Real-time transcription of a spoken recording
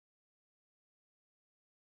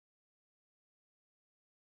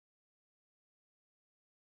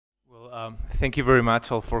Thank you very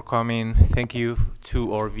much all for coming. Thank you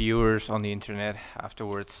to our viewers on the internet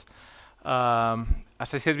afterwards.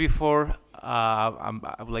 As I said before, I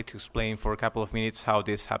would like to explain for a couple of minutes how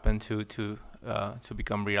this happened to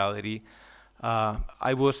become reality.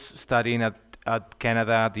 I was studying at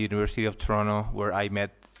Canada, at the University of Toronto, where I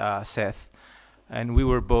met Seth, and we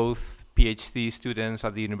were both PhD students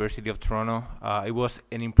at the University of Toronto. It was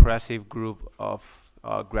an impressive group of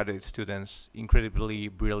graduate students, incredibly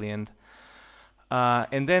brilliant.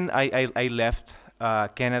 And then I left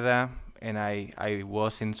Canada, and I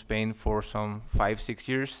was in Spain for some 5-6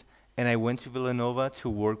 years, and I went to Villanova to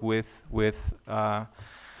work with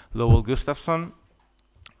Lowell Gustafson.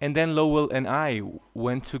 And then Lowell and I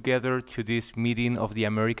went together to this meeting of the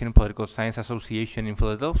American Political Science Association in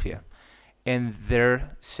Philadelphia, and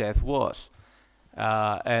there Seth was.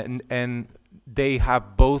 And they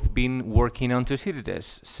have both been working on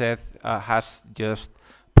Thucydides. Seth has just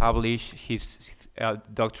published his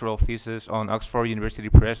doctoral thesis on Oxford University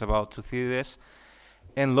Press about Thucydides,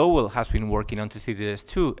 and Lowell has been working on Thucydides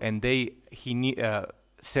too. And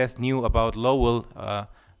Seth knew about Lowell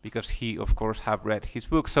because he, of course, have read his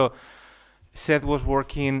book. So Seth was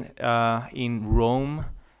working in Rome.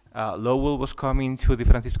 Lowell was coming to the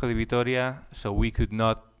Francisco de Vitoria, so we could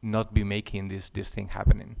not be making this thing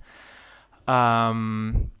happening.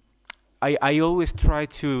 I always try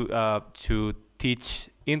to teach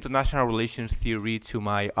international relations theory to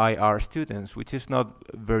my IR students, which is not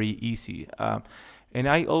very easy. And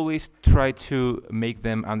I always try to make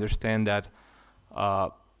them understand that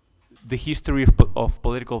the history of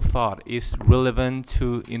political thought is relevant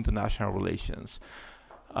to international relations.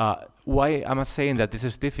 Why am I saying that this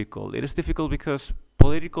is difficult? It is difficult because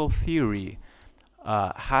political theory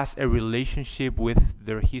has a relationship with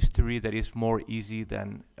their history that is more easy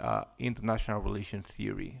than international relations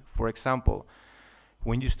theory. For example,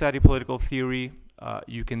 when you study political theory,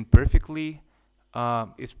 you can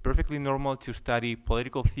it's perfectly normal to study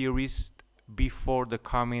political theories before the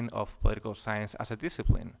coming of political science as a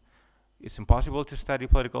discipline. It's impossible to study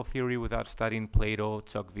political theory without studying Plato,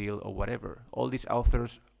 Tocqueville, or whatever. All these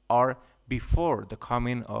authors are before the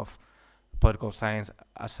coming of political science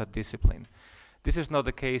as a discipline. This is not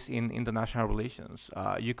the case in international relations.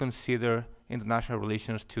 You consider international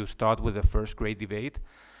relations to start with the first great debate,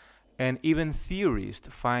 and even theorists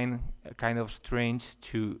find kind of strange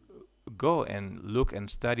to go and look and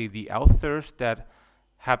study the authors that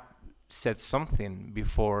have said something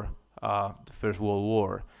before the First World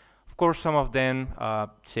War. Of course, some of them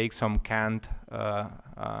take some Kant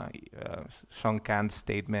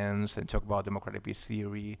statements and talk about democratic peace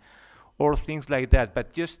theory or things like that,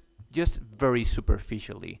 but just very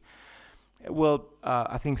superficially. Well,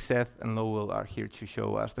 I think Seth and Lowell are here to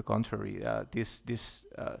show us the contrary. This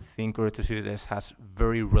thinker Thucydides has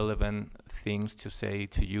very relevant things to say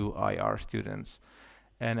to you IR students,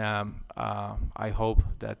 and I hope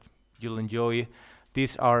that you'll enjoy.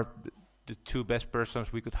 These are the two best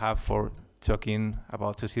persons we could have for talking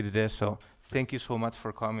about Thucydides. So thank you so much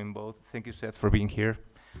for coming both. Thank you, Seth, for being here.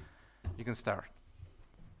 You can start.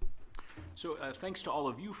 So thanks to all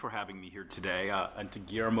of you for having me here today, and to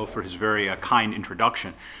Guillermo for his very kind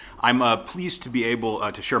introduction. I'm pleased to be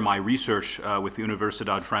able to share my research with the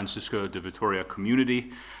Universidad Francisco de Vitoria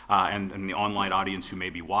community and the online audience who may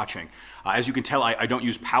be watching. As you can tell, I don't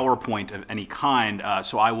use PowerPoint of any kind,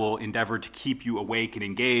 so I will endeavor to keep you awake and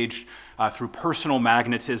engaged through personal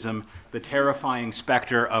magnetism, the terrifying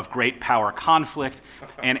specter of great power conflict,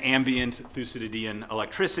 and ambient Thucydidean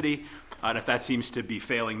electricity. And if that seems to be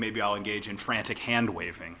failing, maybe I'll engage in frantic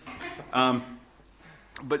hand-waving.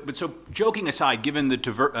 But so joking aside, given the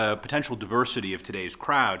potential diversity of today's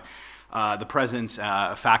crowd, the presence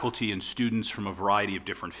of faculty and students from a variety of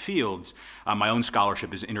different fields, my own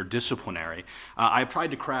scholarship is interdisciplinary. I've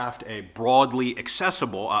tried to craft a broadly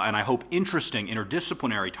accessible and I hope interesting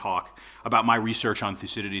interdisciplinary talk about my research on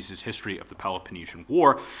Thucydides' history of the Peloponnesian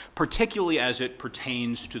War, particularly as it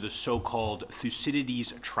pertains to the so-called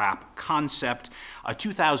Thucydides trap concept, a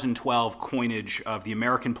 2012 coinage of the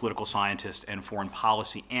American political scientist and foreign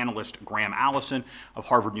policy analyst Graham Allison of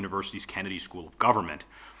Harvard University's Kennedy School of Government.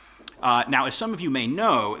 Now, as some of you may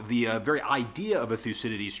know, the very idea of a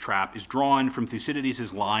Thucydides trap is drawn from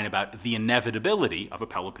Thucydides' line about the inevitability of a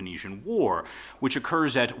Peloponnesian War, which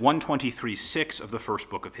occurs at 123.6 of the first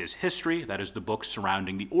book of his history, that is the book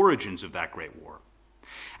surrounding the origins of that great war.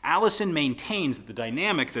 Allison maintains that the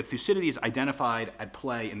dynamic that Thucydides identified at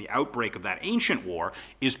play in the outbreak of that ancient war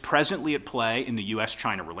is presently at play in the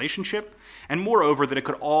US-China relationship, and moreover that it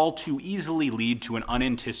could all too easily lead to an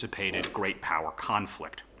unanticipated great power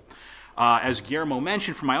conflict. As Guillermo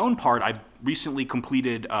mentioned, for my own part, I recently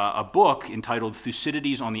completed a book entitled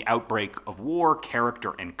Thucydides on the Outbreak of War,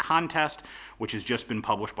 Character and Contest, which has just been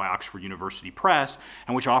published by Oxford University Press,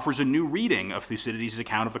 and which offers a new reading of Thucydides'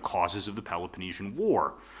 account of the causes of the Peloponnesian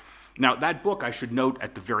War. Now, that book, I should note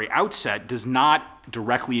at the very outset, does not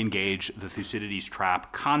directly engage the Thucydides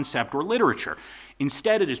trap concept or literature.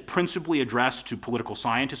 Instead, it is principally addressed to political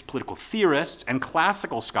scientists, political theorists, and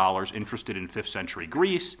classical scholars interested in 5th century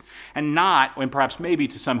Greece, and not, and perhaps maybe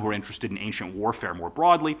to some who are interested in ancient warfare more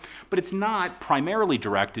broadly, but it's not primarily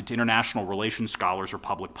directed to international relations scholars or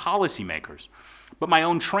public policy makers. But my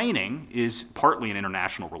own training is partly in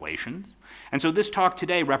international relations, and so this talk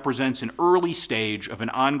today represents an early stage of an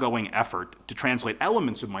ongoing effort to translate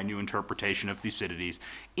elements of my new interpretation of Thucydides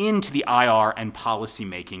into the IR and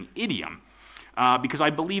policy-making idiom, because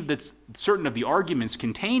I believe that certain of the arguments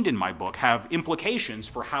contained in my book have implications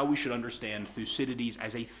for how we should understand Thucydides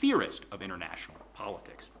as a theorist of international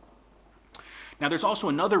politics. Now, there's also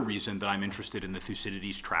another reason that I'm interested in the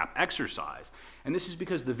Thucydides trap exercise, and this is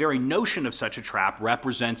because the very notion of such a trap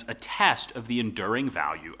represents a test of the enduring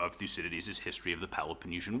value of Thucydides' history of the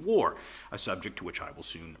Peloponnesian War, a subject to which I will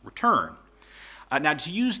soon return. Now,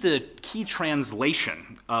 to use the key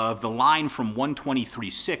translation of the line from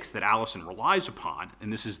 123.6 that Allison relies upon,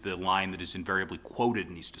 and this is the line that is invariably quoted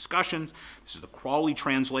in these discussions, this is the Crawley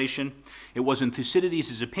translation. It was in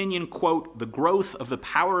Thucydides' opinion, quote, the growth of the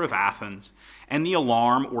power of Athens and the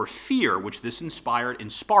alarm or fear which this inspired in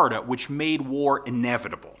Sparta, which made war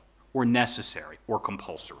inevitable or necessary or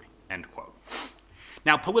compulsory, end quote.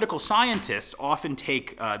 Now, political scientists often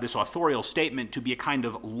take this authorial statement to be a kind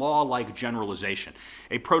of law-like generalization,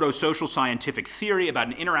 a proto-social scientific theory about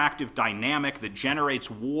an interactive dynamic that generates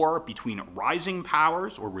war between rising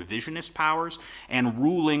powers or revisionist powers and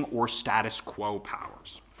ruling or status quo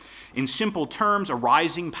powers. In simple terms, a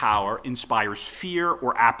rising power inspires fear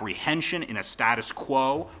or apprehension in a status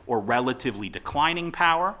quo or relatively declining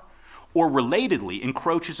power, or relatedly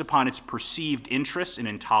encroaches upon its perceived interests in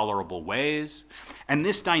intolerable ways, and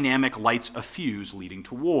this dynamic lights a fuse leading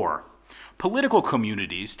to war. Political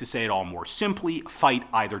communities, to say it all more simply, fight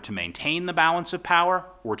either to maintain the balance of power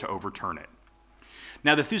or to overturn it.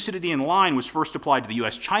 Now, the Thucydidean line was first applied to the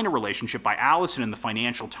U.S.-China relationship by Allison in the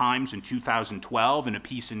Financial Times in 2012 in a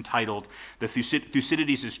piece entitled "The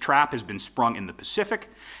Thucydides' Trap Has Been Sprung in the Pacific,"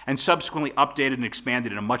 and subsequently updated and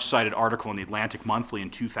expanded in a much-cited article in the Atlantic Monthly in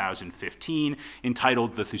 2015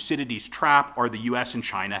 entitled "The Thucydides Trap: Are the U.S. and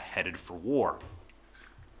China Headed for War?"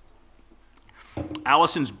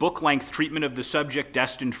 Allison's book-length treatment of the subject,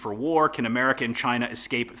 Destined for War, Can America and China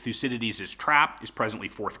Escape Thucydides' Trap, is presently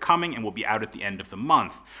forthcoming and will be out at the end of the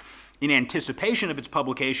month. In anticipation of its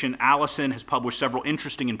publication, Allison has published several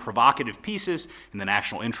interesting and provocative pieces in the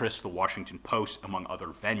National Interest, the Washington Post, among other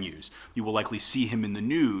venues. You will likely see him in the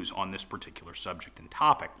news on this particular subject and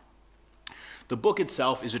topic. The book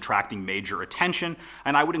itself is attracting major attention,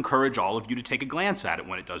 and I would encourage all of you to take a glance at it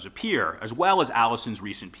when it does appear, as well as Allison's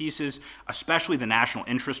recent pieces, especially the National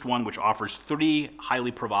Interest one, which offers 3 highly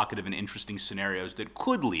provocative and interesting scenarios that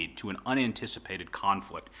could lead to an unanticipated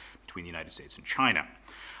conflict between the United States and China.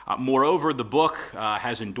 Moreover, the book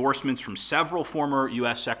has endorsements from several former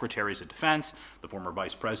U.S. Secretaries of Defense, the former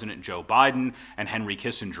Vice President Joe Biden, and Henry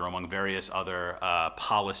Kissinger, among various other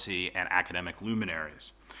policy and academic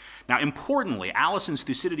luminaries. Now, importantly, Allison's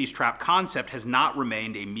Thucydides trap concept has not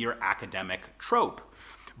remained a mere academic trope.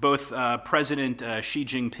 Both President Xi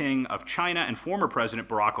Jinping of China and former President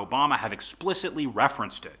Barack Obama have explicitly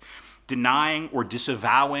referenced it, denying or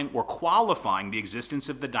disavowing or qualifying the existence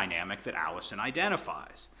of the dynamic that Allison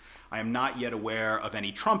identifies. I am not yet aware of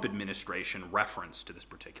any Trump administration reference to this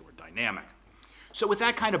particular dynamic. So with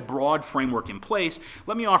that kind of broad framework in place,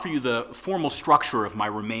 let me offer you the formal structure of my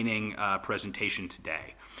remaining presentation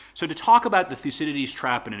today. So to talk about the Thucydides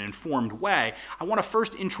trap in an informed way, I want to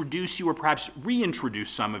first introduce you, or perhaps reintroduce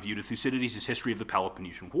some of you, to Thucydides' history of the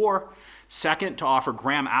Peloponnesian War. Second, to offer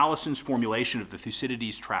Graham Allison's formulation of the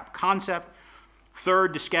Thucydides trap concept.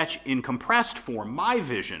 Third, to sketch in compressed form my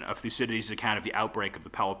vision of Thucydides' account of the outbreak of the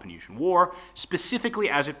Peloponnesian War, specifically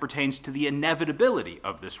as it pertains to the inevitability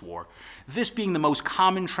of this war, this being the most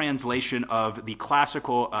common translation of the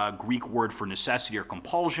classical Greek word for necessity or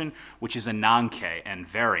compulsion, which is ananke and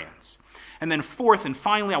variance. And then fourth and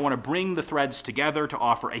finally, I want to bring the threads together to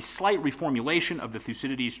offer a slight reformulation of the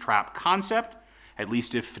Thucydides trap concept, at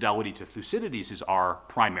least if fidelity to Thucydides is our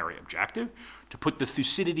primary objective, to put the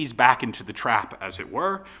Thucydides back into the trap, as it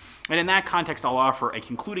were. And in that context, I'll offer a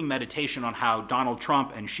concluding meditation on how Donald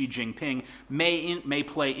Trump and Xi Jinping may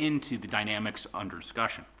play into the dynamics under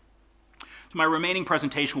discussion. So my remaining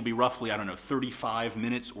presentation will be roughly, 35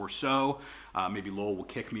 minutes or so. Maybe Lowell will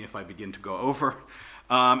kick me if I begin to go over.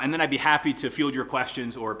 And then I'd be happy to field your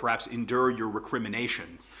questions or perhaps endure your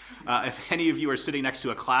recriminations. If any of you are sitting next to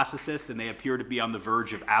a classicist and they appear to be on the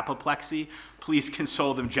verge of apoplexy, please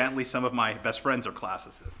console them gently. Some of my best friends are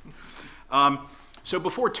classicists. So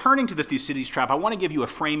before turning to the Thucydides trap, I want to give you a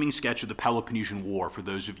framing sketch of the Peloponnesian War for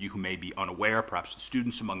those of you who may be unaware, perhaps the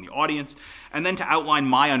students among the audience, and then to outline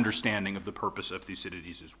my understanding of the purpose of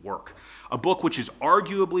Thucydides' work. A book which is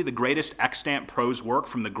arguably the greatest extant prose work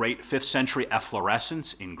from the great 5th century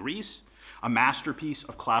efflorescence in Greece, a masterpiece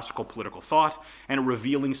of classical political thought, and a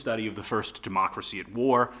revealing study of the first democracy at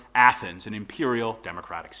war, Athens, an imperial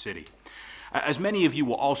democratic city. As many of you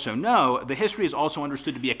will also know, the history is also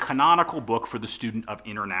understood to be a canonical book for the student of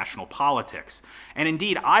international politics. And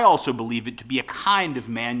indeed, I also believe it to be a kind of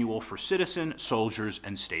manual for citizen, soldiers,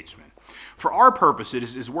 and statesmen. For our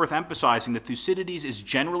purposes, it is worth emphasizing that Thucydides is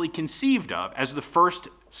generally conceived of as the first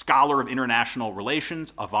scholar of international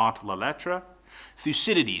relations avant la lettre.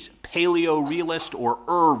 Thucydides, paleo-realist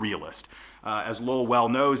or realist. As Lowell well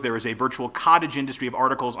knows, there is a virtual cottage industry of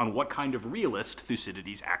articles on what kind of realist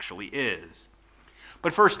Thucydides actually is.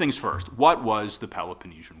 But first things first, what was the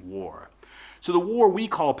Peloponnesian War? So the war we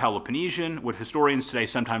call Peloponnesian, what historians today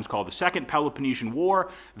sometimes call the Second Peloponnesian War,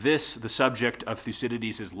 this, the subject of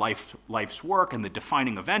Thucydides' life's work and the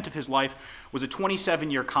defining event of his life, was a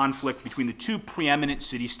 27-year conflict between the two preeminent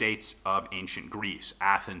city-states of ancient Greece,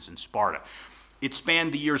 Athens and Sparta. It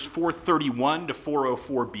spanned the years 431 to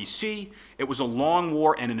 404 BC. It was a long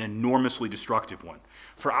war and an enormously destructive one.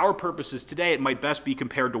 For our purposes today, it might best be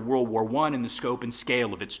compared to World War I in the scope and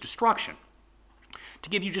scale of its destruction. To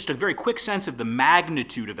give you just a very quick sense of the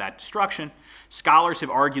magnitude of that destruction, scholars have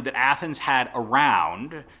argued that Athens had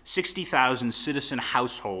around 60,000 citizen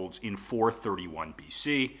households in 431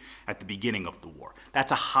 BC at the beginning of the war.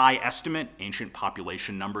 That's a high estimate. Ancient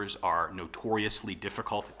population numbers are notoriously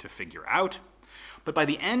difficult to figure out. But by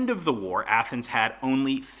the end of the war, Athens had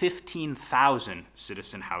only 15,000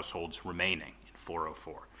 citizen households remaining in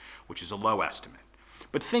 404, which is a low estimate.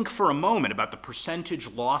 But think for a moment about the percentage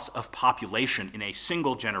loss of population in a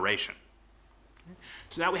single generation.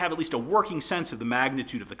 So now we have at least a working sense of the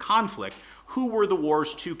magnitude of the conflict. Who were the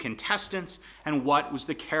war's two contestants, and what was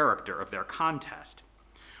the character of their contest?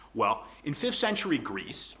 Well, in 5th century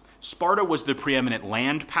Greece, Sparta was the preeminent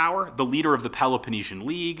land power, the leader of the Peloponnesian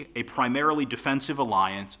League, a primarily defensive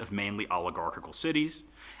alliance of mainly oligarchical cities.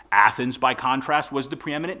 Athens, by contrast, was the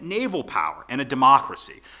preeminent naval power and a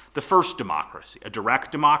democracy, the first democracy, a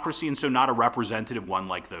direct democracy, and so not a representative one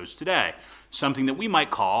like those today, something that we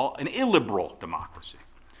might call an illiberal democracy.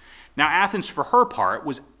 Now, Athens, for her part,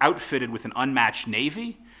 was outfitted with an unmatched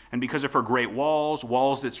navy, and because of her great walls,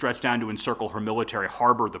 walls that stretched down to encircle her military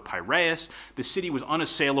harbor, the Piraeus, the city was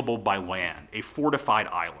unassailable by land, a fortified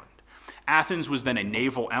island. Athens was then a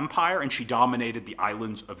naval empire, and she dominated the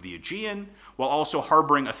islands of the Aegean, while also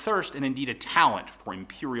harboring a thirst and indeed a talent for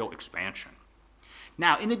imperial expansion.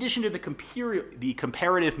 Now, in addition to the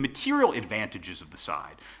comparative material advantages of the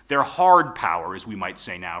side, their hard power, as we might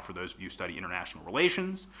say now for those of you who study international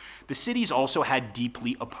relations, the cities also had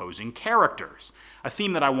deeply opposing characters, a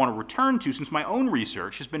theme that I want to return to since my own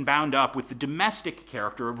research has been bound up with the domestic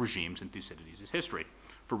character of regimes in Thucydides' history,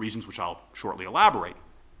 for reasons which I'll shortly elaborate.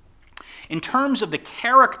 In terms of the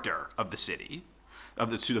character of the city, of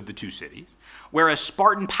the two cities, whereas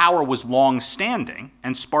Spartan power was long-standing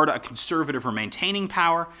and Sparta a conservative or maintaining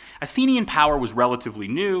power, Athenian power was relatively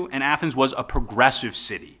new, and Athens was a progressive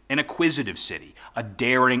city, an acquisitive city, a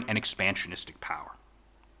daring and expansionistic power.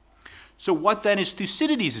 So what then is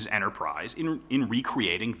Thucydides' enterprise in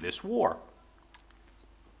recreating this war?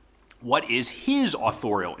 What is his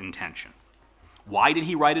authorial intention? Why did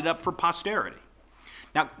he write it up for posterity?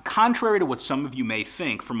 Now, contrary to what some of you may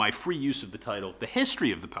think from my free use of the title, The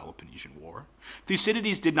History of the Peloponnesian War,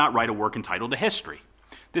 Thucydides did not write a work entitled A History.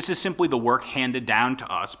 This is simply the work handed down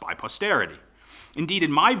to us by posterity. Indeed,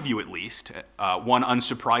 in my view at least, one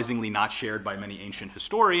unsurprisingly not shared by many ancient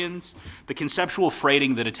historians, the conceptual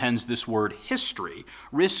freighting that attends this word history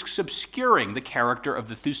risks obscuring the character of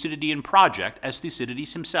the Thucydidean project as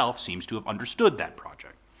Thucydides himself seems to have understood that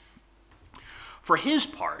project. For his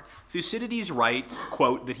part, Thucydides writes,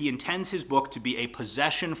 quote, that he intends his book to be a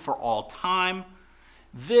possession for all time,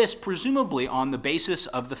 this presumably on the basis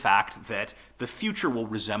of the fact that the future will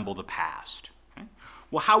resemble the past. Okay?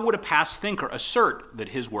 Well, how would a past thinker assert that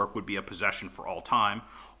his work would be a possession for all time,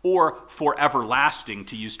 or for everlasting,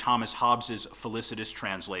 to use Thomas Hobbes's felicitous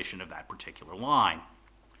translation of that particular line?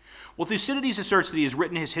 Well, Thucydides asserts that he has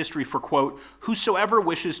written his history for, quote, whosoever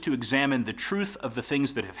wishes to examine the truth of the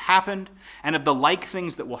things that have happened and of the like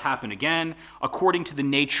things that will happen again according to the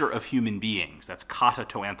nature of human beings. That's kata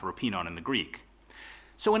to anthropinon in the Greek.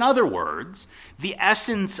 So in other words, the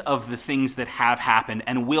essence of the things that have happened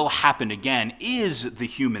and will happen again is the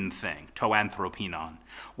human thing, to anthropinon,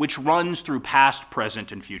 which runs through past,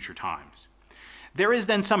 present, and future times. There is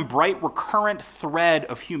then some bright recurrent thread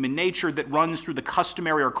of human nature that runs through the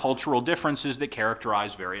customary or cultural differences that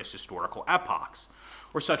characterize various historical epochs,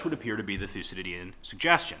 or such would appear to be the Thucydidean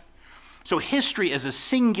suggestion. So history as a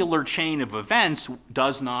singular chain of events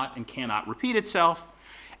does not and cannot repeat itself,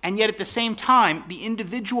 and yet at the same time, the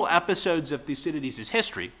individual episodes of Thucydides'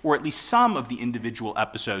 history, or at least some of the individual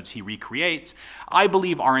episodes he recreates, I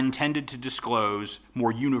believe are intended to disclose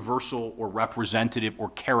more universal or representative or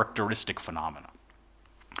characteristic phenomena.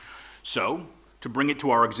 So, to bring it to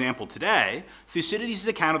our example today, Thucydides'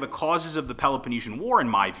 account of the causes of the Peloponnesian War, in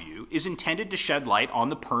my view, is intended to shed light on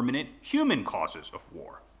the permanent human causes of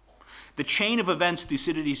war. The chain of events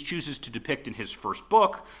Thucydides chooses to depict in his first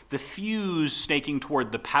book, the fuse snaking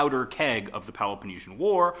toward the powder keg of the Peloponnesian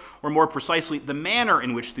War, or more precisely, the manner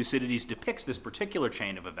in which Thucydides depicts this particular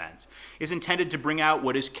chain of events, is intended to bring out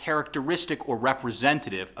what is characteristic or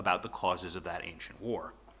representative about the causes of that ancient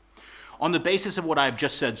war. On the basis of what I have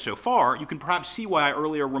just said so far, you can perhaps see why I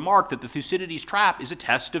earlier remarked that the Thucydides trap is a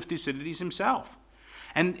test of Thucydides himself.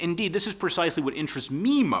 And indeed, this is precisely what interests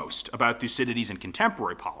me most about Thucydides in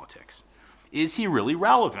contemporary politics. Is he really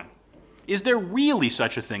relevant? Is there really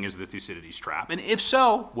such a thing as the Thucydides trap? And if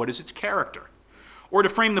so, what is its character? Or to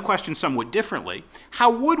frame the question somewhat differently,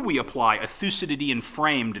 how would we apply a Thucydidean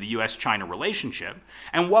frame to the US-China relationship?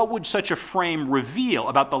 And what would such a frame reveal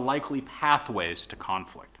about the likely pathways to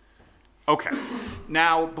conflict? Okay,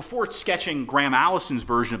 now before sketching Graham Allison's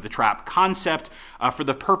version of the trap concept, for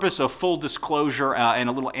the purpose of full disclosure and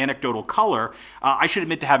a little anecdotal color, I should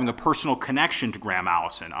admit to having a personal connection to Graham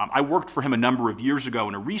Allison. I worked for him a number of years ago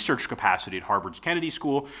in a research capacity at Harvard's Kennedy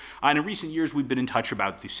School, and in recent years we've been in touch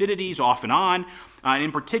about Thucydides off and on, and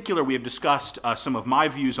in particular we have discussed some of my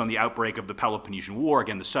views on the outbreak of the Peloponnesian War,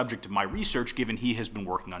 again the subject of my research given he has been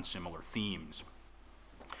working on similar themes.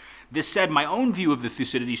 This said, my own view of the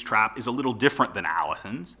Thucydides trap is a little different than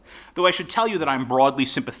Allison's, though I should tell you that I'm broadly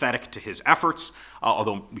sympathetic to his efforts,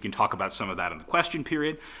 although we can talk about some of that in the question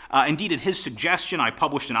period. Indeed, at his suggestion, I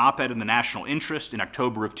published an op-ed in the National Interest in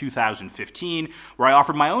October of 2015, where I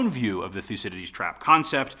offered my own view of the Thucydides trap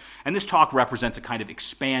concept, and this talk represents a kind of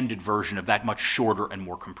expanded version of that much shorter and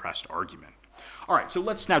more compressed argument. All right, so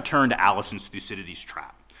let's now turn to Allison's Thucydides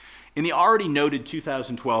trap. In the already noted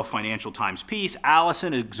 2012 Financial Times piece,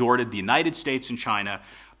 Allison exhorted the United States and China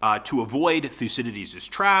to avoid Thucydides'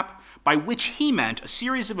 trap, by which he meant a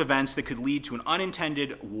series of events that could lead to an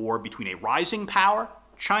unintended war between a rising power,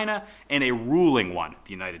 China, and a ruling one,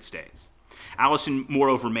 the United States. Allison,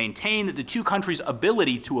 moreover, maintained that the two countries'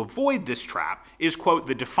 ability to avoid this trap is, quote,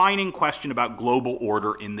 the defining question about global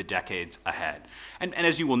order in the decades ahead. And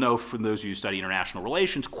as you will know from those of you who study international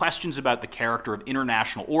relations, questions about the character of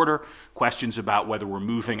international order, questions about whether we're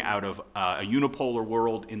moving out of a unipolar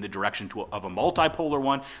world in the direction of a multipolar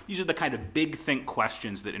one, these are the kind of big think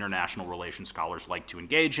questions that international relations scholars like to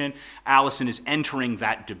engage in. Allison is entering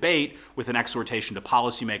that debate with an exhortation to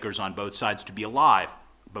policymakers on both sides to be alive,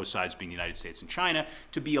 both sides being the United States and China,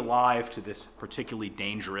 to be alive to this particularly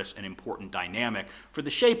dangerous and important dynamic for the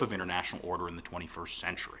shape of international order in the 21st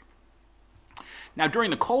century. Now, during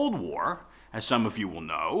the Cold War, as some of you will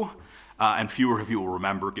know, and fewer of you will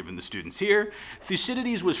remember given the students here,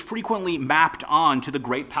 Thucydides was frequently mapped on to the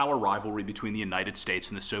great power rivalry between the United States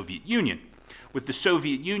and the Soviet Union. With the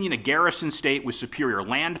Soviet Union, a garrison state with superior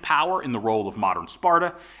land power in the role of modern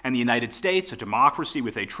Sparta, and the United States, a democracy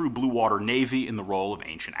with a true blue water navy in the role of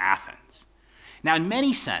ancient Athens. Now, in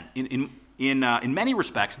many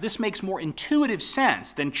respects, this makes more intuitive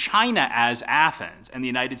sense than China as Athens and the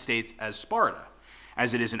United States as Sparta,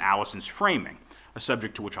 as it is in Allison's framing, a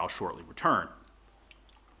subject to which I'll shortly return.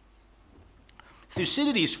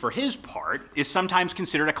 Thucydides, for his part, is sometimes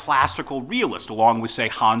considered a classical realist, along with, say,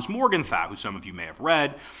 Hans Morgenthau, who some of you may have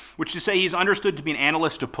read, which is to say he's understood to be an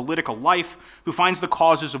analyst of political life who finds the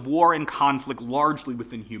causes of war and conflict largely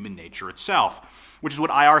within human nature itself, which is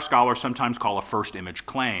what IR scholars sometimes call a first image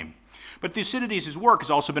claim. But Thucydides' work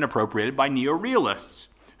has also been appropriated by neo-realists,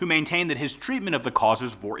 who maintain that his treatment of the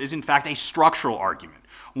causes of war is in fact a structural argument,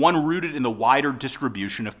 one rooted in the wider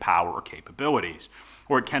distribution of power or capabilities,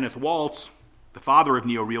 or what Kenneth Waltz, the father of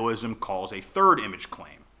neorealism, calls a third image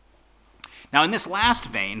claim. Now, in this last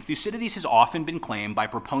vein, Thucydides has often been claimed by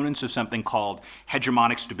proponents of something called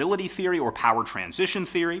hegemonic stability theory or power transition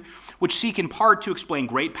theory, which seek in part to explain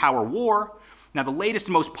great power war. Now, the latest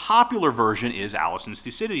and most popular version is Allison's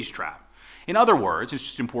Thucydides trap. In other words, it's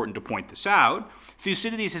just important to point this out,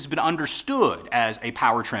 Thucydides has been understood as a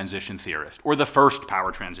power transition theorist, or the first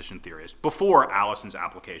power transition theorist, before Allison's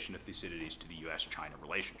application of Thucydides to the US-China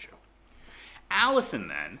relationship. Allison,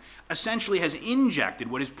 then, essentially has injected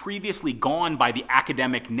what has previously gone by the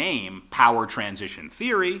academic name power transition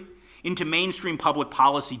theory into mainstream public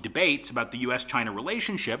policy debates about the US-China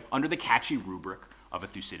relationship under the catchy rubric of a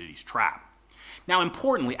Thucydides trap. Now,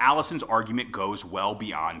 importantly, Allison's argument goes well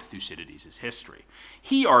beyond Thucydides' history.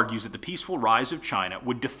 He argues that the peaceful rise of China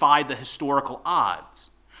would defy the historical odds,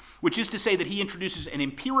 which is to say that he introduces an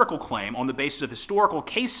empirical claim on the basis of historical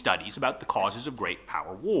case studies about the causes of great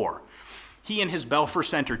power war. He and his Belfer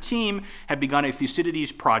Center team have begun a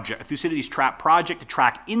Thucydides trap project to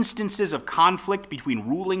track instances of conflict between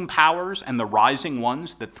ruling powers and the rising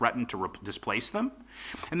ones that threaten to displace them.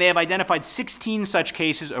 And they have identified 16 such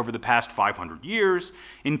cases over the past 500 years.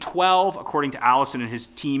 In 12, according to Allison and his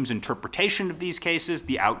team's interpretation of these cases,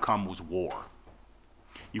 the outcome was war.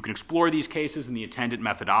 You can explore these cases in the attendant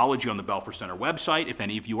methodology on the Belfer Center website if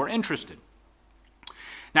any of you are interested.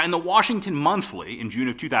 Now, in the Washington Monthly in June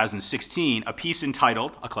of 2016, a piece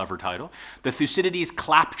entitled, a clever title, "The Thucydides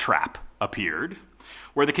Claptrap" appeared,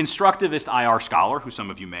 where the constructivist IR scholar, who some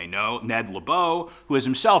of you may know, Ned Lebeau, who has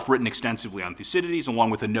himself written extensively on Thucydides, along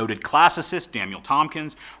with a noted classicist, Daniel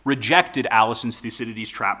Tompkins, rejected Allison's Thucydides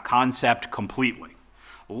trap concept completely,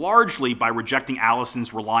 largely by rejecting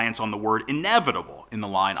Allison's reliance on the word inevitable in the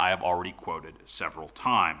line I have already quoted several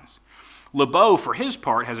times. Lebeau, for his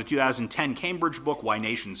part, has a 2010 Cambridge book, Why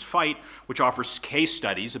Nations Fight, which offers case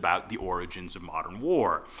studies about the origins of modern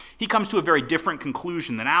war. He comes to a very different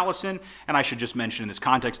conclusion than Allison, and I should just mention in this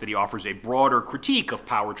context that he offers a broader critique of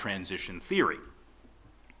power transition theory.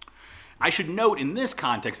 I should note in this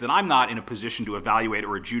context that I'm not in a position to evaluate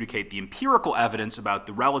or adjudicate the empirical evidence about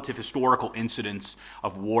the relative historical incidence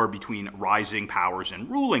of war between rising powers and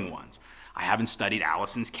ruling ones. I haven't studied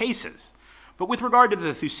Allison's cases. But with regard to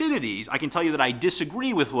the Thucydides, I can tell you that I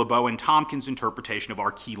disagree with Lebeau and Tompkins' interpretation of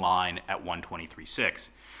our key line at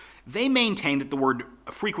 123.6. They maintain that the word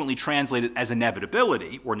frequently translated as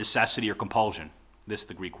inevitability, or necessity or compulsion, this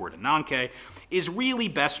the Greek word ananke, is really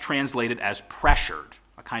best translated as pressured,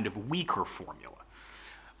 a kind of weaker formula.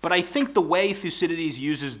 But I think the way Thucydides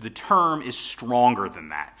uses the term is stronger than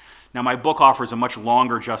that. Now, my book offers a much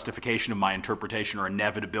longer justification of my interpretation or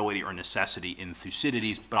inevitability or necessity in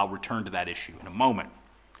Thucydides, but I'll return to that issue in a moment.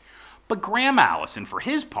 But Graham Allison, for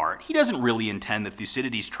his part, he doesn't really intend the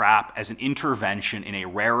Thucydides trap as an intervention in a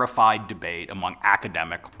rarefied debate among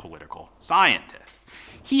academic political scientists.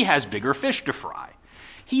 He has bigger fish to fry.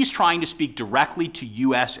 He's trying to speak directly to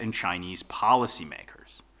US and Chinese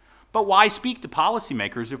policymakers. But why speak to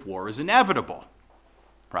policymakers if war is inevitable?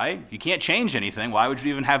 Right? You can't change anything. Why would you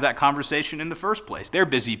even have that conversation in the first place? They're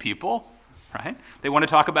busy people, right? They want to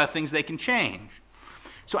talk about things they can change.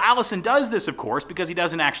 So Allison does this, of course, because he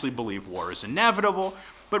doesn't actually believe war is inevitable,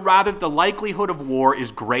 but rather the likelihood of war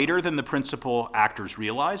is greater than the principal actors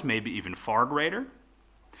realize, maybe even far greater,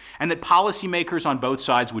 and that policymakers on both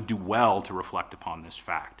sides would do well to reflect upon this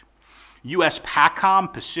fact. US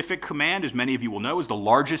PACOM, Pacific Command, as many of you will know, is the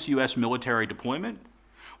largest US military deployment.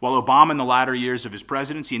 While Obama, in the latter years of his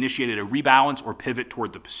presidency, initiated a rebalance or pivot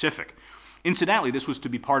toward the Pacific. Incidentally, this was to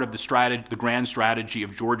be part of the grand strategy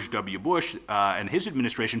of George W. Bush and his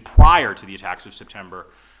administration prior to the attacks of September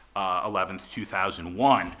 11th,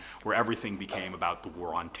 2001, where everything became about the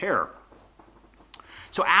war on terror.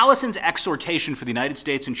 So Allison's exhortation for the United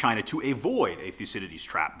States and China to avoid a Thucydides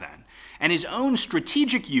trap then, and his own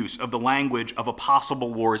strategic use of the language of a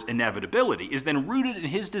possible war's inevitability is then rooted in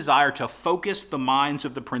his desire to focus the minds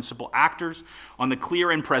of the principal actors on the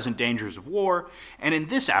clear and present dangers of war, and in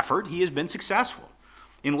this effort he has been successful.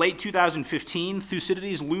 In late 2015,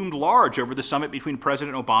 Thucydides loomed large over the summit between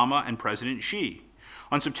President Obama and President Xi.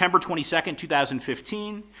 On September 22,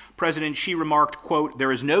 2015, President Xi remarked, quote,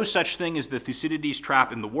 "There is no such thing as the Thucydides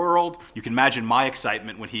trap in the world." You can imagine my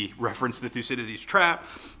excitement when he referenced the Thucydides trap.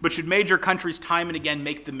 "But should major countries time and again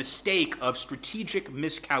make the mistake of strategic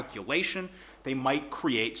miscalculation, they might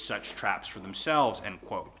create such traps for themselves," end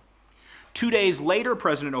quote. 2 days later,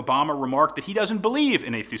 President Obama remarked that he doesn't believe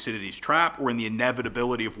in a Thucydides trap or in the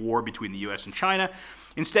inevitability of war between the US and China.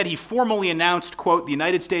 Instead, he formally announced, quote, "The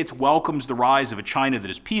United States welcomes the rise of a China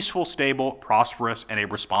that is peaceful, stable, prosperous, and a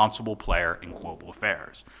responsible player in global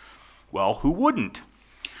affairs." Well, who wouldn't?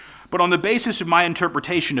 But on the basis of my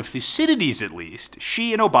interpretation of Thucydides, at least,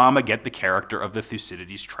 she and Obama get the character of the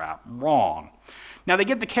Thucydides trap wrong. Now, they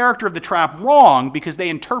get the character of the trap wrong because they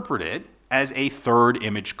interpret it as a third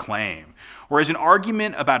image claim, or as an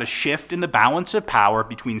argument about a shift in the balance of power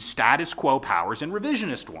between status quo powers and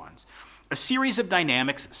revisionist ones. A series of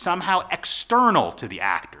dynamics somehow external to the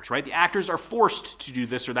actors, right? The actors are forced to do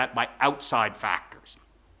this or that by outside factors.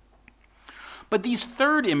 But these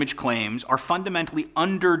third image claims are fundamentally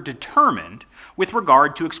underdetermined with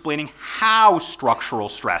regard to explaining how structural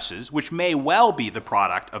stresses, which may well be the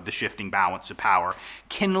product of the shifting balance of power,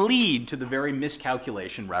 can lead to the very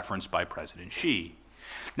miscalculation referenced by President Xi.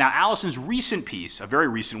 Now, Allison's recent piece, a very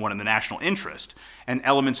recent one in the National Interest, and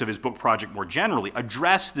elements of his book project more generally,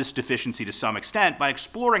 address this deficiency to some extent by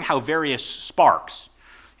exploring how various sparks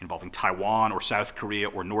involving Taiwan or South Korea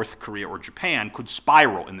or North Korea or Japan could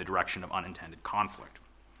spiral in the direction of unintended conflict.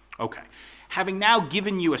 Okay, having now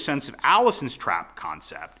given you a sense of Allison's trap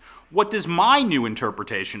concept, what does my new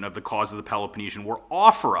interpretation of the cause of the Peloponnesian War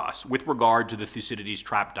offer us with regard to the Thucydides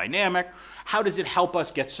trap dynamic? How does it help us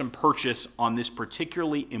get some purchase on this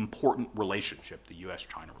particularly important relationship, the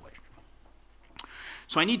US-China relationship?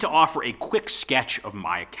 So I need to offer a quick sketch of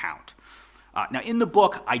my account. Now, in the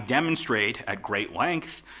book, I demonstrate at great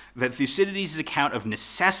length that Thucydides' account of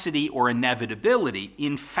necessity or inevitability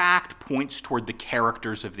in fact points toward the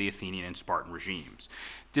characters of the Athenian and Spartan regimes,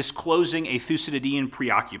 disclosing a Thucydidean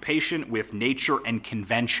preoccupation with nature and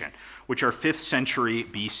convention, which are 5th century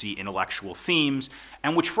BC intellectual themes,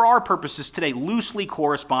 and which for our purposes today loosely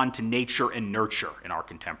correspond to nature and nurture in our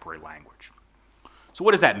contemporary language. So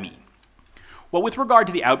what does that mean? Well, with regard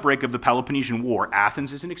to the outbreak of the Peloponnesian War,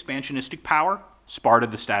 Athens is an expansionistic power, Sparta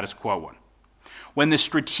the status quo one. When the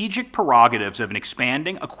strategic prerogatives of an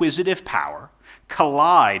expanding acquisitive power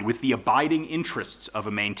collide with the abiding interests of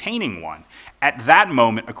a maintaining one, at that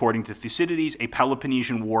moment, according to Thucydides, a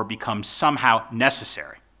Peloponnesian War becomes somehow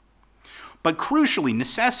necessary. But crucially,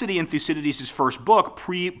 necessity in Thucydides' first book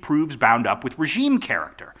proves bound up with regime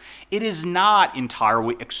character. It is not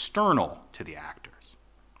entirely external to the actors.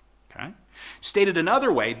 Okay? Stated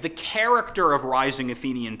another way, the character of rising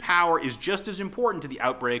Athenian power is just as important to the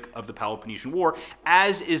outbreak of the Peloponnesian War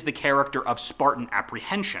as is the character of Spartan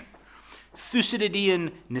apprehension.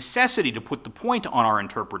 Thucydidean necessity, to put the point on our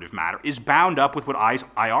interpretive matter, is bound up with what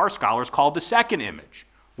IR scholars call the second image,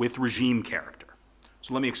 with regime character.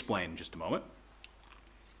 So let me explain in just a moment.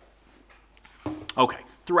 Okay.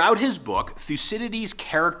 Throughout his book, Thucydides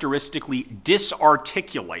characteristically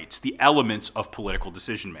disarticulates the elements of political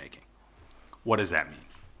decision-making. What does that mean?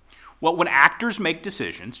 Well, when actors make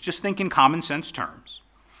decisions, just think in common sense terms.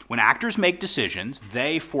 When actors make decisions,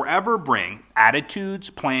 they forever bring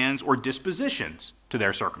attitudes, plans, or dispositions to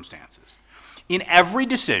their circumstances. In every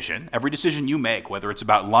decision you make, whether it's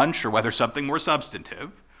about lunch or whether something more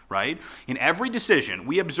substantive, right? In every decision,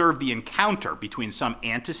 we observe the encounter between some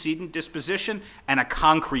antecedent disposition and a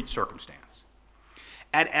concrete circumstance.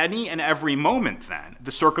 At any and every moment, then,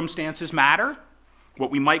 the circumstances matter, what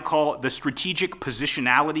we might call the strategic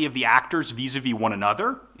positionality of the actors vis-a-vis one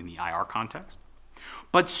another in the IR context.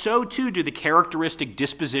 But so too do the characteristic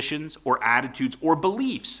dispositions or attitudes or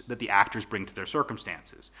beliefs that the actors bring to their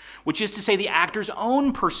circumstances, which is to say the actors'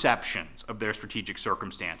 own perceptions of their strategic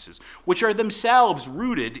circumstances, which are themselves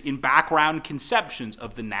rooted in background conceptions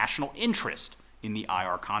of the national interest in the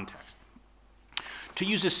IR context. To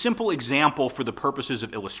use a simple example for the purposes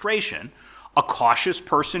of illustration, a cautious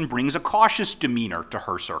person brings a cautious demeanor to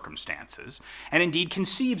her circumstances, and indeed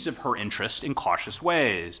conceives of her interest in cautious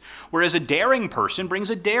ways, whereas a daring person brings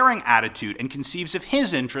a daring attitude and conceives of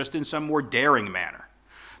his interest in some more daring manner.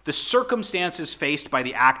 The circumstances faced by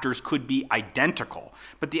the actors could be identical,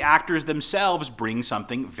 but the actors themselves bring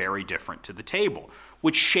something very different to the table,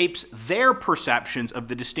 which shapes their perceptions of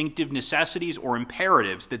the distinctive necessities or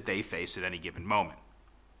imperatives that they face at any given moment.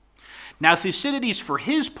 Now, Thucydides, for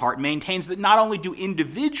his part, maintains that not only do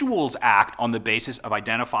individuals act on the basis of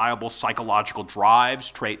identifiable psychological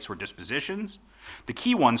drives, traits, or dispositions, the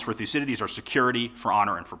key ones for Thucydides are security, for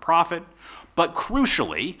honor, and for profit, but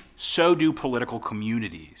crucially, so do political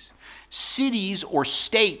communities. Cities or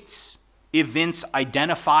states evince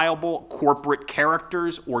identifiable corporate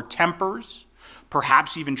characters or tempers,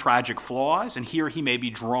 perhaps even tragic flaws, and here he may be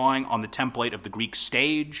drawing on the template of the Greek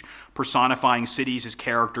stage, personifying cities as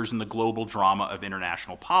characters in the global drama of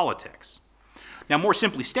international politics. Now, more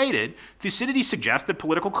simply stated, Thucydides suggests that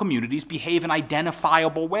political communities behave in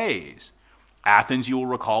identifiable ways. Athens, you will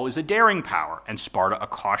recall, is a daring power, and Sparta a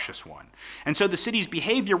cautious one. And so the city's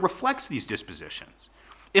behavior reflects these dispositions.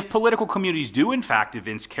 If political communities do in fact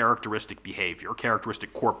evince characteristic behavior,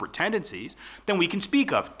 characteristic corporate tendencies, then we can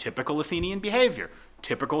speak of typical Athenian behavior,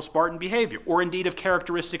 typical Spartan behavior, or indeed of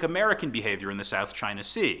characteristic American behavior in the South China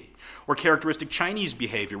Sea, or characteristic Chinese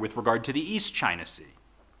behavior with regard to the East China Sea.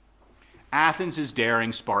 Athens is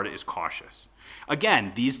daring, Sparta is cautious.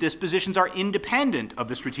 Again, these dispositions are independent of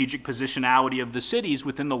the strategic positionality of the cities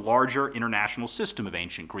within the larger international system of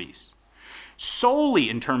ancient Greece. Solely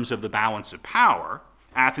in terms of the balance of power,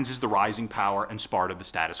 Athens is the rising power and Sparta the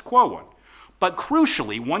status quo one. But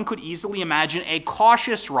crucially, one could easily imagine a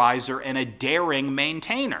cautious riser and a daring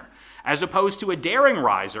maintainer, as opposed to a daring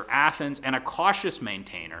riser, Athens, and a cautious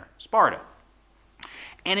maintainer, Sparta.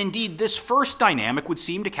 And indeed, this first dynamic would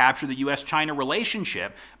seem to capture the US-China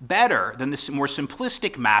relationship better than the more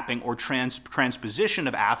simplistic mapping or transposition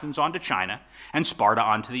of Athens onto China and Sparta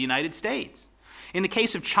onto the United States. In the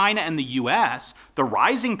case of China and the US, the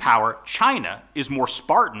rising power, China, is more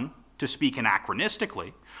Spartan, to speak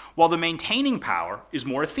anachronistically, while the maintaining power is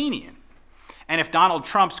more Athenian. And if Donald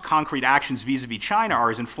Trump's concrete actions vis-a-vis China are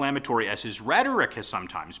as inflammatory as his rhetoric has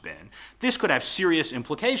sometimes been, this could have serious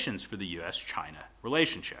implications for the US-China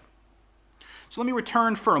relationship. So let me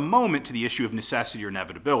return for a moment to the issue of necessity or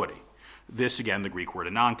inevitability. This, again, the Greek word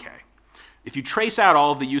ananke. If you trace out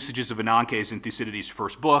all of the usages of anankes in Thucydides'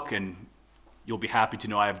 first book, and you'll be happy to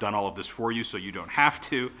know I have done all of this for you so you don't have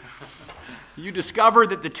to, you discover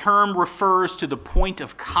that the term refers to the point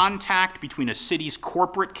of contact between a city's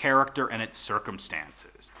corporate character and its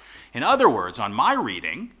circumstances. In other words, on my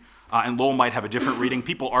reading, and Lowell might have a different reading,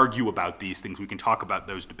 people argue about these things, we can talk about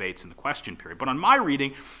those debates in the question period, but on my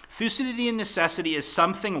reading, Thucydidean necessity is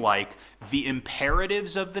something like the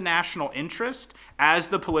imperatives of the national interest as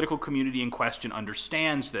the political community in question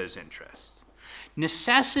understands those interests.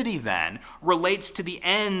 Necessity, then, relates to the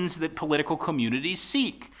ends that political communities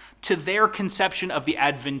seek, to their conception of the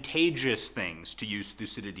advantageous things, to use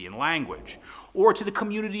Thucydidean language, or to the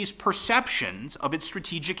community's perceptions of its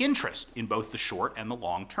strategic interest in both the short and the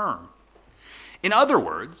long term. In other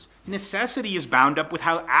words, necessity is bound up with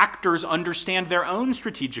how actors understand their own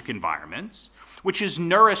strategic environments, which is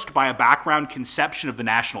nourished by a background conception of the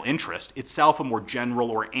national interest, itself a more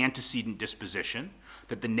general or antecedent disposition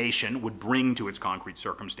that the nation would bring to its concrete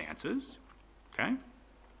circumstances, okay?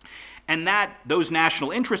 And that those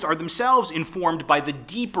national interests are themselves informed by the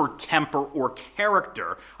deeper temper or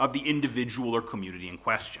character of the individual or community in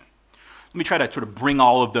question. Let me try to sort of bring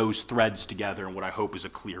all of those threads together in what I hope is a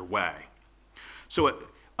clear way. So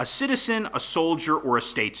a citizen, a soldier, or a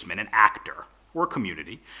statesman, an actor, or a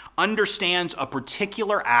community, understands a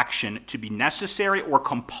particular action to be necessary or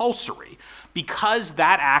compulsory because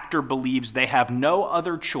that actor believes they have no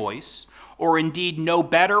other choice, or indeed no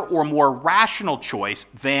better or more rational choice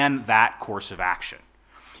than that course of action.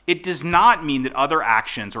 It does not mean that other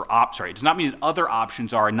actions are it does not mean that other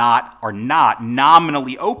options are not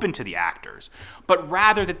nominally open to the actors, but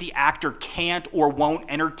rather that the actor can't or won't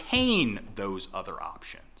entertain those other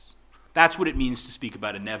options. That's what it means to speak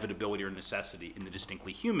about inevitability or necessity in the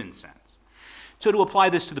distinctly human sense. So to apply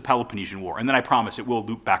this to the Peloponnesian War, and then I promise it will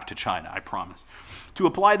loop back to China, I promise. To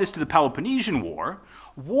apply this to the Peloponnesian War,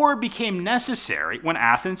 war became necessary when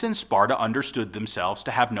Athens and Sparta understood themselves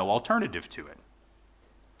to have no alternative to it.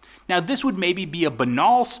 Now, this would maybe be a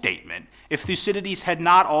banal statement if Thucydides had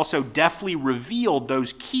not also deftly revealed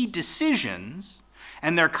those key decisions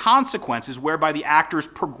and their consequences whereby the actors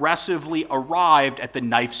progressively arrived at the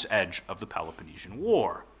knife's edge of the Peloponnesian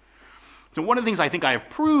War. So one of the things I think I have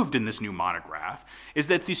proved in this new monograph is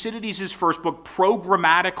that Thucydides' first book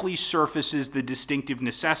programmatically surfaces the distinctive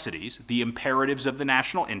necessities, the imperatives of the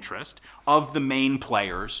national interest, of the main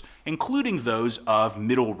players, including those of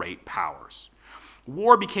middle-rate powers.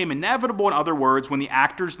 War became inevitable, in other words, when the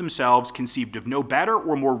actors themselves conceived of no better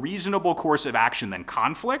or more reasonable course of action than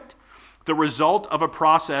conflict, the result of a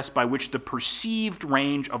process by which the perceived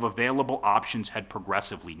range of available options had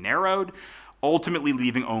progressively narrowed, ultimately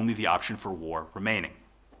leaving only the option for war remaining.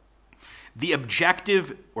 The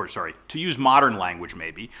objective, to use modern language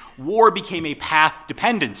maybe, war became a path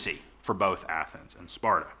dependency for both Athens and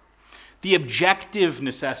Sparta. The objective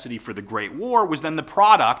necessity for the Great War was then the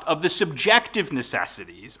product of the subjective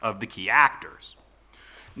necessities of the key actors.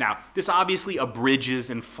 Now, this obviously abridges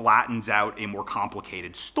and flattens out a more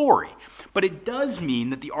complicated story, but it does mean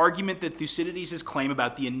that the argument that Thucydides' claim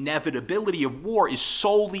about the inevitability of war is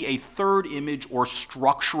solely a third image or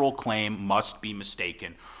structural claim must be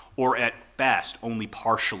mistaken, or at best, only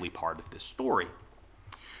partially part of this story.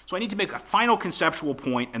 So I need to make a final conceptual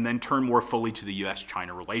point and then turn more fully to the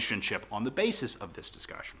US-China relationship on the basis of this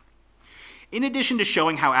discussion. In addition to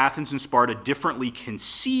showing how Athens and Sparta differently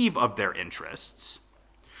conceive of their interests,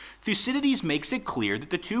 Thucydides makes it clear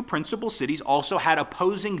that the two principal cities also had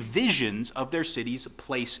opposing visions of their city's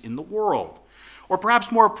place in the world, or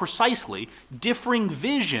perhaps more precisely, differing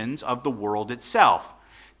visions of the world itself.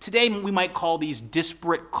 Today, we might call these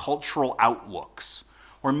disparate cultural outlooks,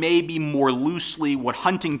 or maybe more loosely what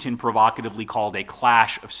Huntington provocatively called a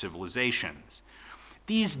clash of civilizations.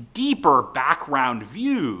 These deeper background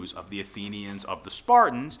views of the Athenians, of the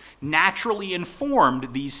Spartans, naturally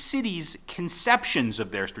informed these cities' conceptions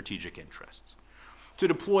of their strategic interests. To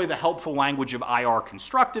deploy the helpful language of IR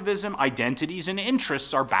constructivism, identities and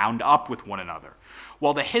interests are bound up with one another,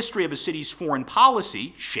 while the history of a city's foreign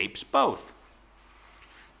policy shapes both.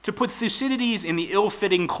 To put Thucydides in the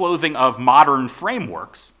ill-fitting clothing of modern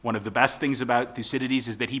frameworks, one of the best things about Thucydides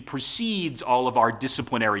is that he precedes all of our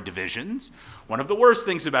disciplinary divisions. One of the worst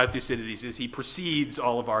things about Thucydides is he precedes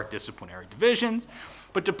all of our disciplinary divisions.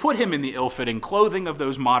 But to put him in the ill-fitting clothing of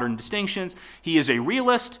those modern distinctions, he is a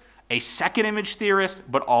realist, a second image theorist,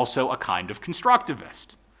 but also a kind of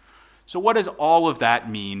constructivist. So what does all of that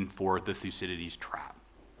mean for the Thucydides trap?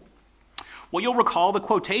 Well, you'll recall the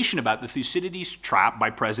quotation about the Thucydides trap by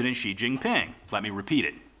President Xi Jinping. Let me repeat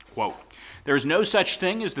it. Quote, "There is no such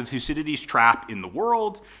thing as the Thucydides trap in the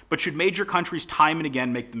world, but should major countries time and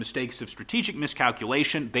again make the mistakes of strategic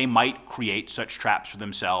miscalculation, they might create such traps for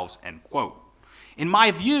themselves," end quote. In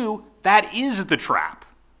my view, that is the trap: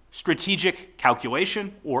 strategic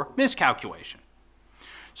calculation or miscalculation.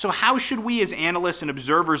 So how should we as analysts and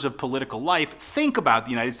observers of political life think about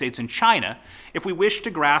the United States and China if we wish to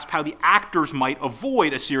grasp how the actors might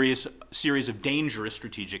avoid a series of dangerous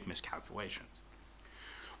strategic miscalculations?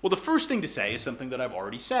 Well, the first thing to say is something that I've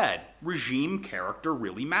already said. Regime character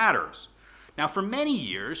really matters. Now, for many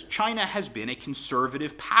years, China has been a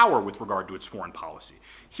conservative power with regard to its foreign policy.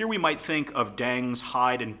 Here we might think of Deng's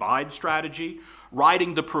hide and bide strategy,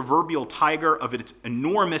 riding the proverbial tiger of its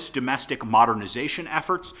enormous domestic modernization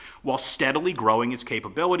efforts while steadily growing its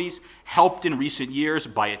capabilities, helped in recent years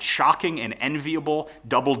by its shocking and enviable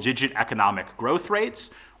double-digit economic growth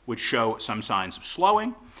rates, which show some signs of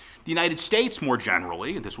slowing. The United States, more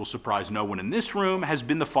generally, and this will surprise no one in this room, has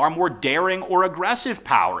been the far more daring or aggressive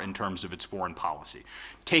power in terms of its foreign policy,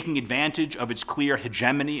 taking advantage of its clear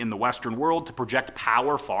hegemony in the Western world to project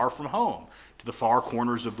power far from home, to the far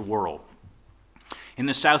corners of the world. In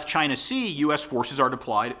the South China Sea, U.S. forces are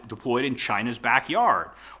deployed in China's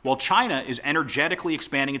backyard, while China is energetically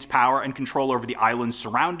expanding its power and control over the islands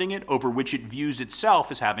surrounding it, over which it views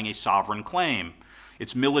itself as having a sovereign claim.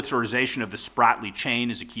 Its militarization of the Spratly chain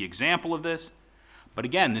is a key example of this. But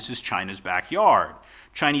again, this is China's backyard.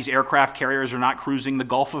 Chinese aircraft carriers are not cruising the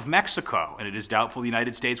Gulf of Mexico, and it is doubtful the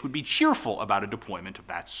United States would be cheerful about a deployment of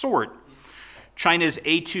that sort. China's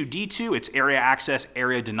A2D2, its area access,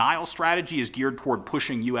 area denial strategy, is geared toward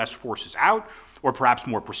pushing U.S. forces out, or perhaps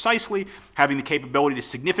more precisely, having the capability to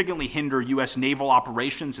significantly hinder U.S. naval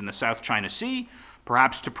operations in the South China Sea,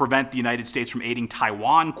 perhaps to prevent the United States from aiding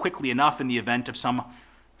Taiwan quickly enough in the event of some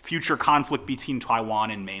future conflict between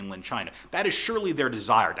Taiwan and mainland China. That is surely their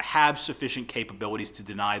desire, to have sufficient capabilities to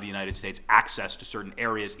deny the United States access to certain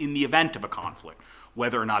areas in the event of a conflict,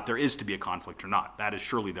 whether or not there is to be a conflict or not. That is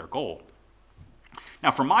surely their goal. Now,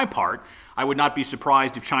 for my part, I would not be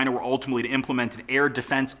surprised if China were ultimately to implement an Air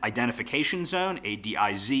Defense Identification Zone,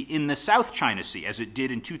 ADIZ, in the South China Sea, as it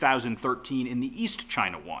did in 2013 in the East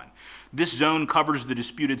China One. This zone covers the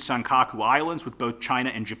disputed Senkaku Islands, with both China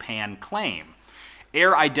and Japan claim.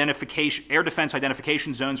 Air defense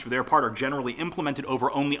identification zones, for their part, are generally implemented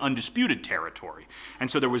over only undisputed territory, and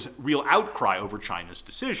so there was real outcry over China's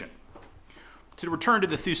decision. To return to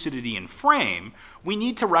the Thucydidean frame, we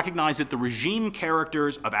need to recognize that the regime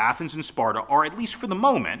characters of Athens and Sparta are, at least for the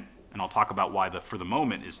moment, and I'll talk about why the "for the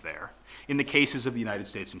moment" is there, in the cases of the United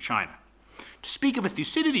States and China. To speak of a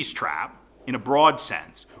Thucydides trap, in a broad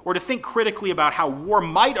sense, or to think critically about how war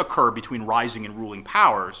might occur between rising and ruling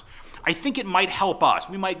powers, I think it might help us.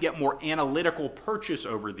 We might get more analytical purchase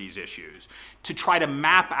over these issues to try to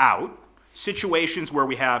map out situations where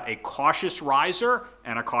we have a cautious riser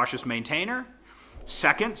and a cautious maintainer.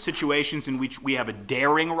 Second, situations in which we have a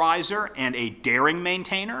daring riser and a daring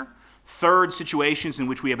maintainer. Third, situations in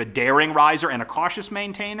which we have a daring riser and a cautious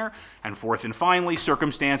maintainer. And fourth and finally,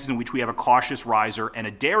 circumstances in which we have a cautious riser and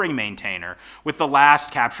a daring maintainer, with the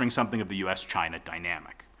last capturing something of the US-China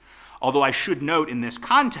dynamic. Although I should note in this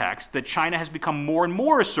context that China has become more and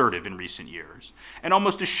more assertive in recent years, and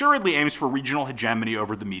almost assuredly aims for regional hegemony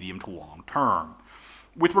over the medium to long term.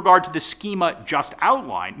 With regard to the schema just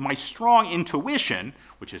outlined, my strong intuition,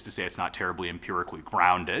 which is to say it's not terribly empirically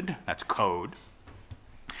grounded, that's code,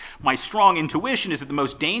 My strong intuition is that the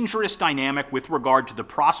most dangerous dynamic with regard to the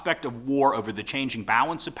prospect of war over the changing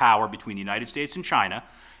balance of power between the United States and China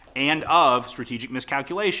and of strategic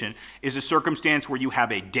miscalculation is a circumstance where you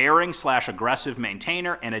have a daring/aggressive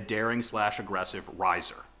maintainer and a daring/aggressive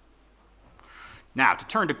riser. Now, to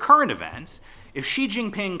turn to current events, if Xi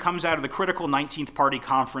Jinping comes out of the critical 19th Party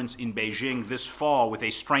Conference in Beijing this fall with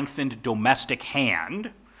a strengthened domestic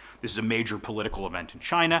hand, this is a major political event in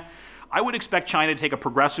China, I would expect China to take a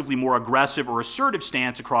progressively more aggressive or assertive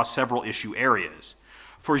stance across several issue areas.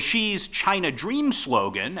 For Xi's China Dream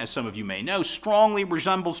slogan, as some of you may know, strongly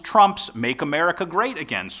resembles Trump's Make America Great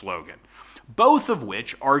Again slogan, both of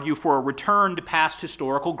which argue for a return to past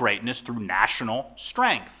historical greatness through national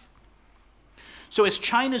strength. So as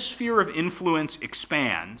China's sphere of influence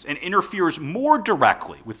expands and interferes more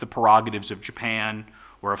directly with the prerogatives of Japan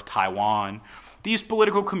or of Taiwan, these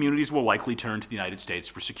political communities will likely turn to the United States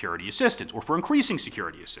for security assistance or for increasing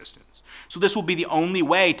security assistance. So this will be the only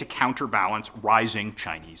way to counterbalance rising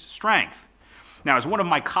Chinese strength. Now, as one of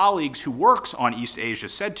my colleagues who works on East Asia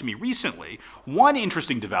said to me recently, one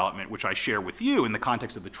interesting development which I share with you in the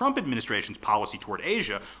context of the Trump administration's policy toward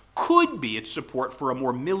Asia could be its support for a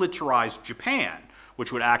more militarized Japan,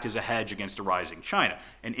 which would act as a hedge against a rising China.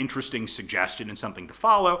 An interesting suggestion and something to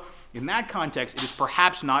follow. In that context, it is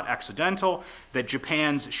perhaps not accidental that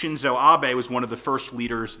Japan's Shinzo Abe was one of the first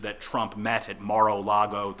leaders that Trump met at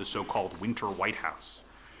Mar-a-Lago, the so-called Winter White House.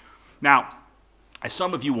 Now, as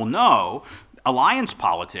some of you will know, alliance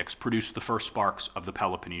politics produced the first sparks of the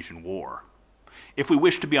Peloponnesian War. If we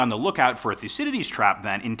wish to be on the lookout for a Thucydides trap,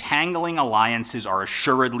 then, entangling alliances are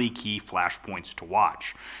assuredly key flashpoints to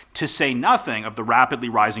watch, to say nothing of the rapidly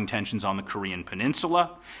rising tensions on the Korean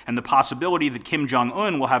Peninsula and the possibility that Kim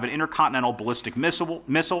Jong-un will have an intercontinental ballistic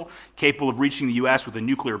missile capable of reaching the U.S. with a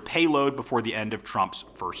nuclear payload before the end of Trump's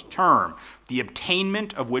first term, the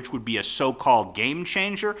obtainment of which would be a so-called game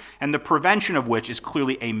changer, and the prevention of which is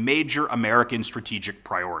clearly a major American strategic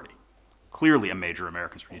priority. Clearly a major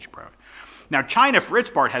American strategic priority. Now, China, for its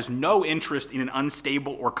part, has no interest in an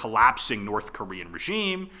unstable or collapsing North Korean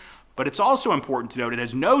regime, but it's also important to note it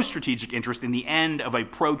has no strategic interest in the end of a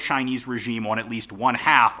pro-Chinese regime on at least one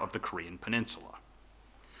half of the Korean Peninsula.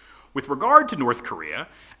 With regard to North Korea,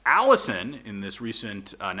 Allison, in this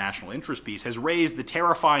recent national interest piece, has raised the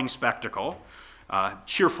terrifying spectacle,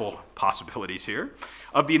 cheerful possibilities here,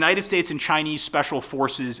 of the United States and Chinese special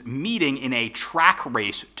forces meeting in a track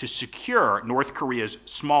race to secure North Korea's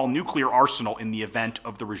small nuclear arsenal in the event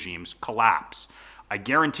of the regime's collapse. I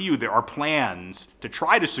guarantee you there are plans to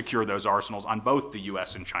try to secure those arsenals on both the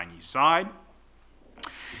US and Chinese side.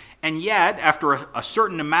 And yet, after a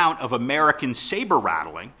certain amount of American saber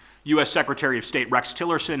rattling, U.S. Secretary of State Rex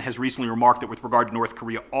Tillerson has recently remarked that with regard to North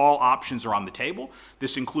Korea, all options are on the table.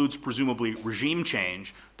 This includes presumably regime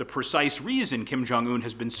change, the precise reason Kim Jong-un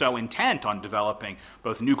has been so intent on developing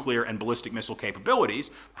both nuclear and ballistic missile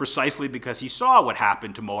capabilities, precisely because he saw what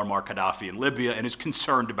happened to Muammar Gaddafi in Libya and is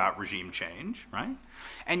concerned about regime change, right?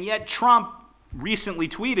 And yet Trump recently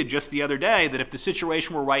tweeted just the other day that if the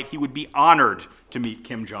situation were right, he would be honored to meet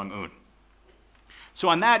Kim Jong-un. So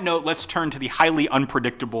on that note, let's turn to the highly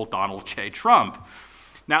unpredictable Donald J. Trump.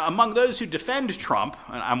 Now, among those who defend Trump,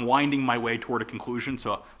 and I'm winding my way toward a conclusion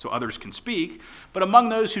so others can speak, but among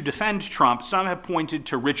those who defend Trump, some have pointed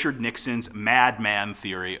to Richard Nixon's madman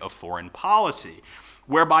theory of foreign policy,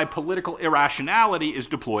 whereby political irrationality is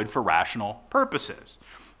deployed for rational purposes,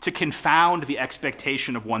 to confound the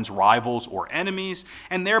expectation of one's rivals or enemies,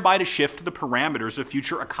 and thereby to shift the parameters of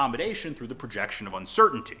future accommodation through the projection of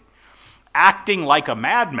uncertainty. Acting like a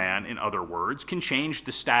madman, in other words, can change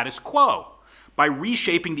the status quo by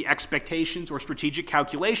reshaping the expectations or strategic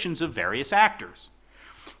calculations of various actors.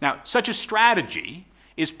 Now, such a strategy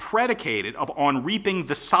is predicated upon reaping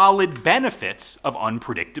the solid benefits of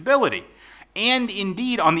unpredictability, and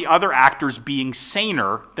indeed on the other actors being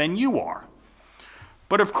saner than you are.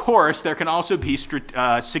 But of course, there can also be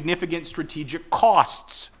significant strategic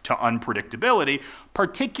costs to unpredictability,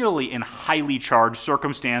 particularly in highly charged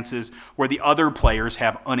circumstances where the other players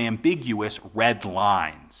have unambiguous red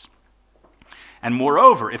lines. And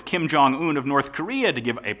moreover, if Kim Jong-un of North Korea, to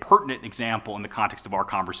give a pertinent example in the context of our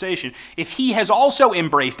conversation, if he has also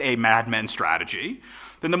embraced a madman strategy,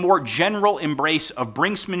 then the more general embrace of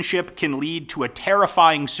brinksmanship can lead to a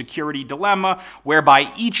terrifying security dilemma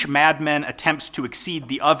whereby each madman attempts to exceed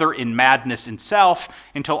the other in madness itself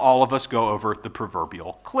until all of us go over the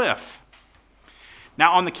proverbial cliff.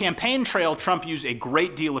 Now, on the campaign trail, Trump used a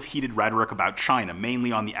great deal of heated rhetoric about China,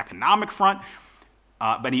 mainly on the economic front,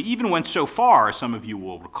 But he even went so far, as some of you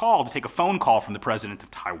will recall, to take a phone call from the president of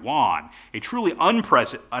Taiwan, a truly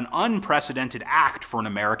unprecedented act for an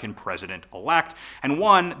American president-elect, and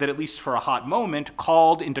one that, at least for a hot moment,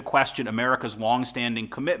 called into question America's longstanding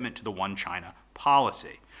commitment to the one China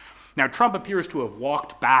policy. Now, Trump appears to have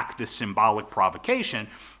walked back this symbolic provocation,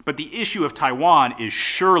 but the issue of Taiwan is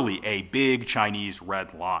surely a big Chinese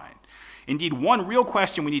red line. Indeed, one real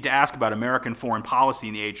question we need to ask about American foreign policy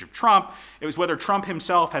in the age of Trump is whether Trump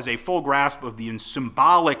himself has a full grasp of the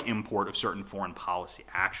symbolic import of certain foreign policy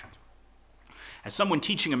actions. As someone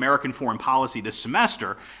teaching American foreign policy this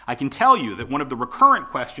semester, I can tell you that one of the recurrent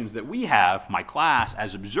questions that we have, my class,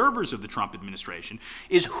 as observers of the Trump administration,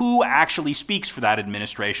 is who actually speaks for that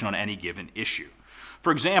administration on any given issue.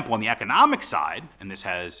 For example, on the economic side, and this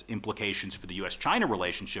has implications for the US-China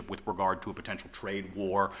relationship with regard to a potential trade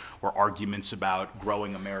war or arguments about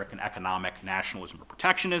growing American economic nationalism or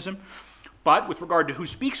protectionism, but with regard to who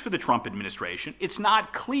speaks for the Trump administration, it's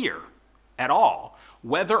not clear at all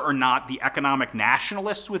whether or not the economic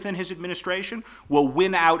nationalists within his administration will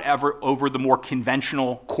win out over the more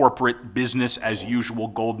conventional corporate business as usual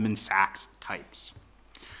Goldman Sachs types.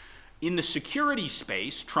 In the security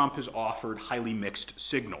space, Trump has offered highly mixed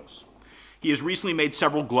signals. He has recently made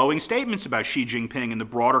several glowing statements about Xi Jinping in the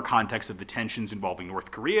broader context of the tensions involving North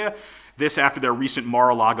Korea. This after their recent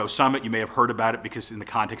Mar-a-Lago summit. You may have heard about it because in the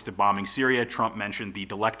context of bombing Syria, Trump mentioned the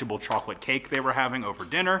delectable chocolate cake they were having over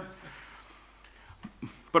dinner.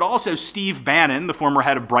 But also Steve Bannon, the former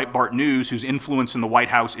head of Breitbart News, whose influence in the White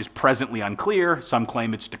House is presently unclear. Some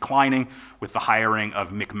claim it's declining with the hiring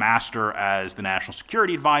of McMaster as the national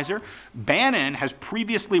security advisor. Bannon has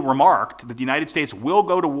previously remarked that the United States will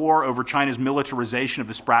go to war over China's militarization of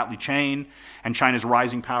the Spratly Chain and China's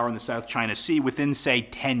rising power in the South China Sea within, say,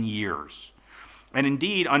 10 years. And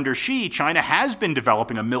indeed, under Xi, China has been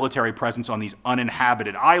developing a military presence on these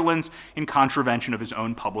uninhabited islands in contravention of his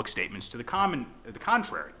own public statements to the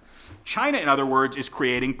contrary. China, in other words, is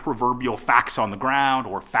creating proverbial facts on the ground,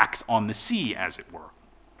 or facts on the sea, as it were.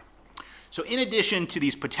 So in addition to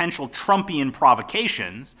these potential Trumpian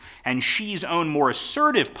provocations and Xi's own more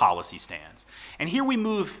assertive policy stance, and here we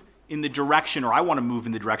move in the direction, or I want to move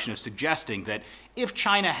in the direction of suggesting that if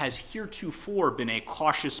China has heretofore been a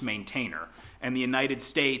cautious maintainer, and the United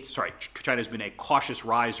States, China's been a cautious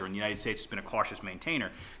riser and the United States has been a cautious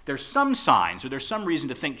maintainer, there's some signs or there's some reason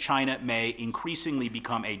to think China may increasingly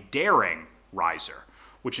become a daring riser,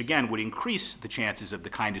 which again would increase the chances of the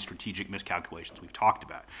kind of strategic miscalculations we've talked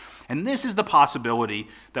about. And this is the possibility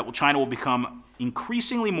that China will become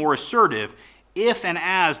increasingly more assertive if and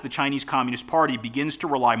as the Chinese Communist Party begins to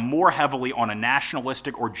rely more heavily on a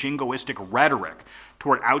nationalistic or jingoistic rhetoric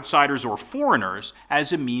toward outsiders or foreigners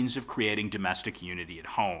as a means of creating domestic unity at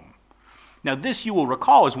home. Now, this, you will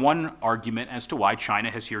recall, is one argument as to why China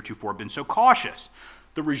has heretofore been so cautious.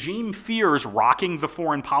 The regime fears rocking the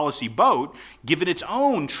foreign policy boat, given its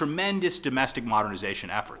own tremendous domestic modernization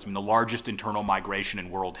efforts. I mean, the largest internal migration in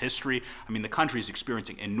world history. I mean, the country is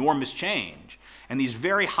experiencing enormous change. And these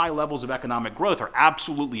very high levels of economic growth are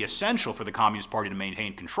absolutely essential for the Communist Party to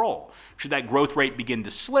maintain control. Should that growth rate begin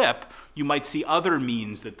to slip, you might see other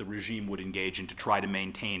means that the regime would engage in to try to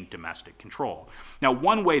maintain domestic control. Now,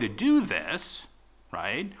 one way to do this,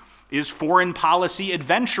 right, is foreign policy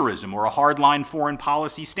adventurism, or a hardline foreign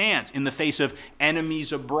policy stance in the face of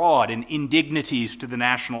enemies abroad and indignities to the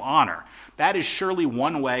national honor. That is surely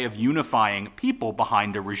one way of unifying people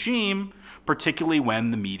behind a regime, particularly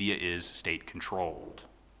when the media is state-controlled.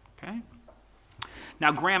 Okay?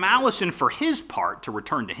 Now, Graham Allison, for his part, to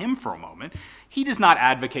return to him for a moment, he does not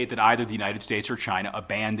advocate that either the United States or China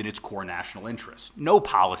abandon its core national interests. No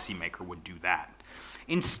policymaker would do that.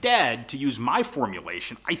 Instead, to use my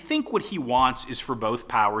formulation, I think what he wants is for both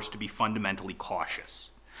powers to be fundamentally cautious.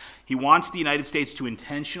 He wants the United States to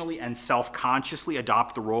intentionally and self-consciously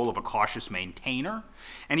adopt the role of a cautious maintainer,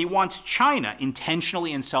 and he wants China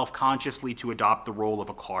intentionally and self-consciously to adopt the role of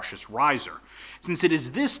a cautious riser, since it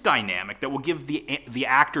is this dynamic that will give the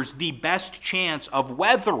actors the best chance of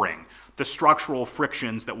weathering the structural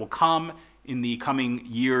frictions that will come in the coming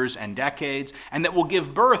years and decades, and that will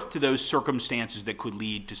give birth to those circumstances that could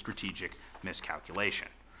lead to strategic miscalculation.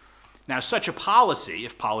 Now, such a policy,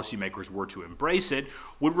 if policymakers were to embrace it,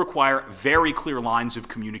 would require very clear lines of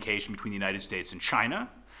communication between the United States and China,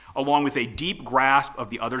 along with a deep grasp of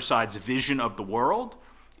the other side's vision of the world,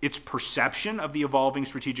 its perception of the evolving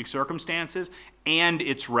strategic circumstances, and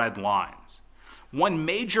its red lines. One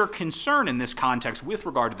major concern in this context with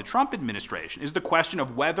regard to the Trump administration is the question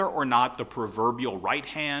of whether or not the proverbial right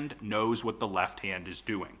hand knows what the left hand is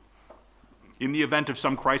doing. In the event of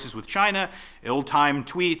some crisis with China, ill-timed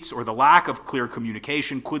tweets or the lack of clear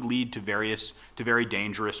communication could lead to very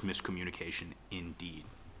dangerous miscommunication indeed.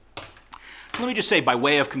 Let me just say, by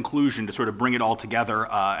way of conclusion, to sort of bring it all together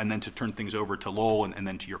and then to turn things over to Lowell and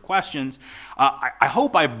then to your questions, I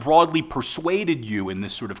hope I've broadly persuaded you in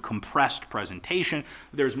this sort of compressed presentation.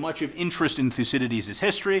 There's much of interest in Thucydides'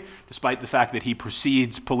 history, despite the fact that he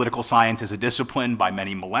precedes political science as a discipline by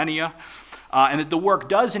many millennia. And that the work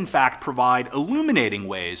does, in fact, provide illuminating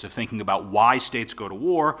ways of thinking about why states go to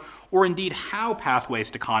war, or indeed how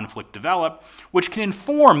pathways to conflict develop, which can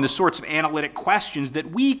inform the sorts of analytic questions that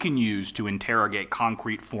we can use to interrogate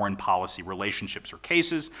concrete foreign policy relationships or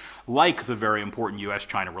cases, like the very important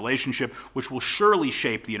US-China relationship, which will surely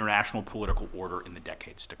shape the international political order in the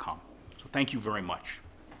decades to come. So thank you very much.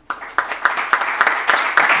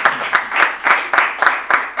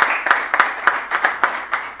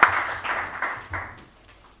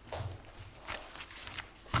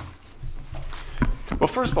 Well,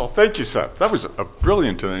 first of all, thank you, Seth. That was a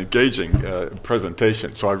brilliant and engaging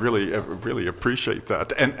presentation, so I really appreciate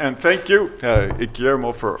that. And thank you,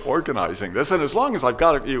 Guillermo, for organizing this. And as long as I've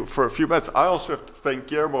got you for a few minutes, I also have to thank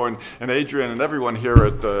Guillermo and Adrian and everyone here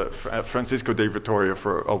at Francisco de Vitoria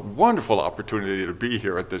for a wonderful opportunity to be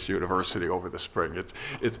here at this university over the spring.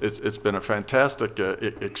 It's been a fantastic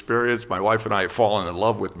experience. My wife and I have fallen in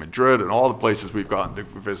love with Madrid and all the places we've gone to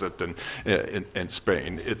visit in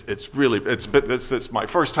Spain. It's my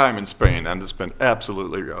first time in Spain, and it's been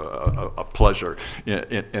absolutely a pleasure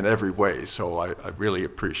in every way. So I really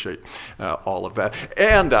appreciate all of that.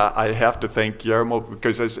 And I have to thank Guillermo,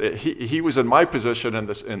 because as he was in my position in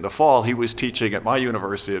the fall. He was teaching at my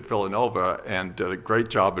university at Villanova and did a great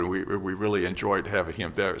job, and we really enjoyed having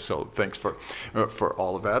him there. So thanks for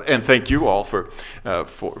all of that, and thank you all for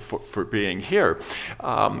being here.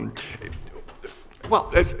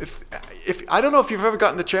 Well, I don't know if you've ever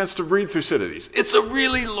gotten the chance to read Thucydides. It's a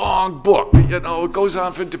really long book. You know, it goes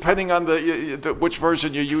on for, depending on which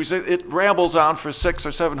version you use, it rambles on for 600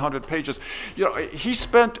 or 700 pages. You know, he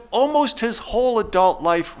spent almost his whole adult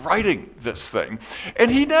life writing this thing,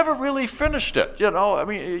 and he never really finished it. You know, I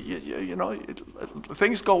mean, you know,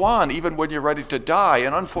 things go on even when you're ready to die,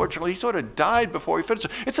 and unfortunately, he sort of died before he finished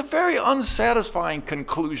it. It's a very unsatisfying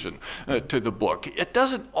conclusion to the book. It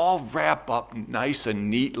doesn't all wrap up nice and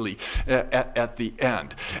neatly at the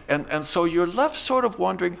end. And so you're left sort of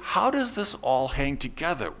wondering, how does this all hang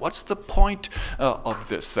together? What's the point of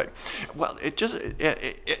this thing? Well,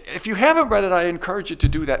 if you haven't read it, I encourage you to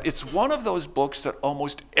do that. It's one of those books that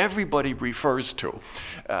almost everybody refers to.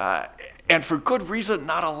 And for good reason,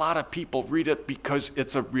 not a lot of people read it because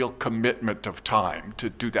it's a real commitment of time to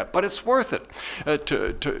do that. But it's worth it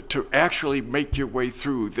to actually make your way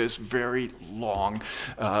through this very long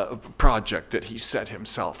project that he set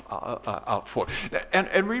himself out for.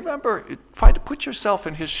 And remember, try to put yourself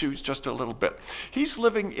in his shoes just a little bit. He's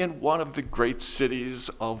living in one of the great cities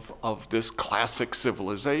of this classic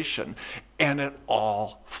civilization, and it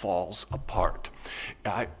all falls apart.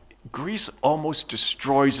 Greece almost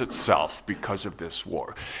destroys itself because of this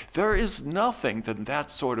war. There is nothing than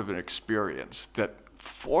that sort of an experience that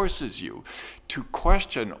forces you to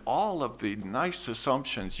question all of the nice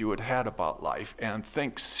assumptions you had about life and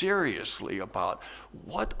think seriously about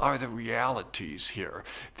what are the realities here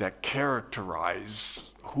that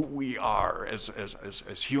characterize who we are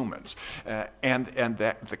as humans, and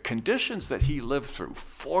that the conditions that he lived through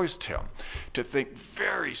forced him to think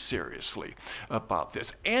very seriously about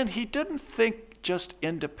this. And he didn't think just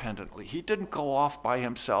independently. He didn't go off by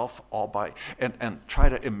himself and try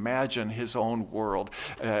to imagine his own world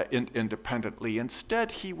independently.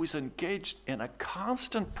 Instead, he was engaged in a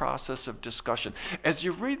constant process of discussion. As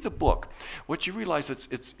you read the book, what you realize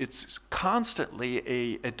it's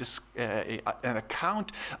constantly an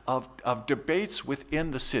account of debates within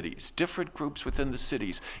the cities, different groups within the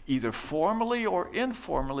cities, either formally or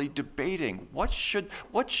informally debating what should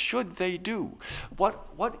they do,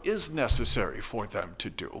 what is necessary for them to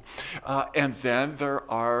do. And then there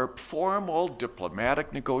are formal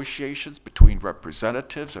diplomatic negotiations between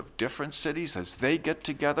representatives of different cities as they get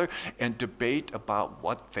together and debate about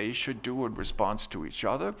what they should do in response to each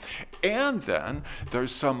other. And then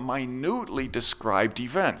there's some minutely described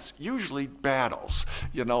events, usually battles.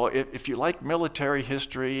 You know, if you like military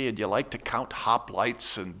history and you like to count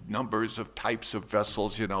hoplites and numbers of types of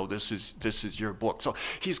vessels, you know, this is your book. So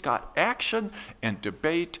he's got action and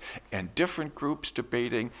debate and different groups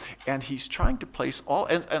debating, and he's trying to place all,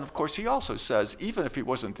 and of course he also says, even if he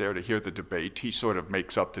wasn't there to hear the debate, he sort of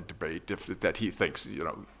makes up the debate that he thinks, you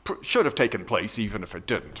know, should have taken place, even if it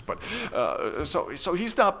didn't. But so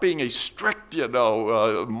he's not being a strict,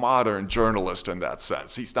 modern journalist in that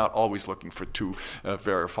sense. He's not always looking for two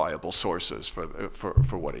verifiable sources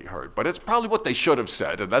for what he heard. But it's probably what they should have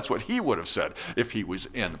said, and that's what he would have said if he was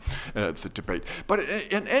in the debate. But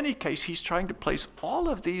in any case, he's trying to place all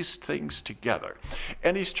of these things together,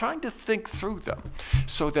 and he's trying to think through them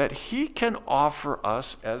so that he can offer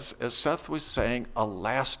us, as Seth was saying, a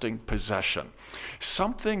lasting possession.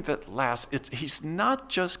 Something that lasts. He's not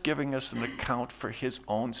just giving us an account for his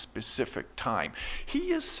own specific time.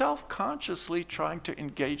 He is self-consciously trying to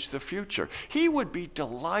engage the future. He would be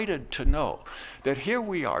delighted to know that here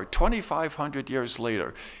we are, 2,500 years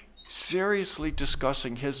later, seriously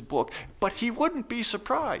discussing his book, but he wouldn't be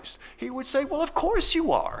surprised. He would say, well, of course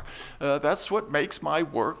you are. That's what makes my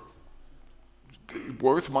work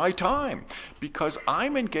worth my time, because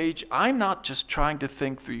I'm engaged. I'm not just trying to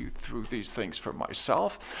think through these things for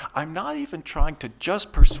myself. I'm not even trying to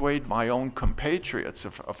just persuade my own compatriots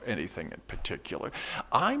of anything in particular.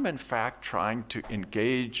 I'm in fact trying to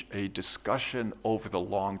engage a discussion over the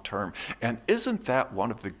long term. And isn't that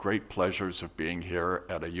one of the great pleasures of being here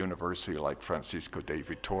at a university like Francisco de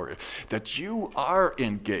Vitoria, that you are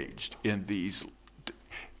engaged in these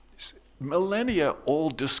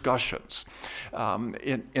millennia-old discussions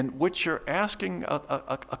in which you're asking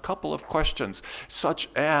a couple of questions, such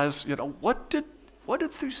as, what did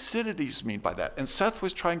Thucydides mean by that? And Seth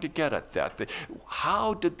was trying to get at that.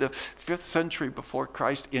 How did the 5th century before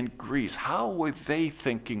Christ in Greece, how were they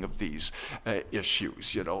thinking of these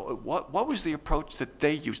issues? What was the approach that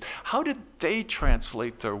they used? How did they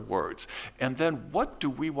translate their words? And then what do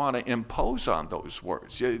we want to impose on those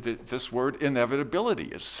words? This word inevitability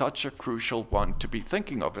is such a crucial one to be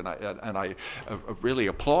thinking of. And I really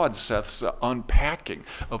applaud Seth's unpacking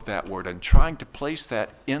of that word and trying to place that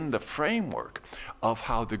in the framework of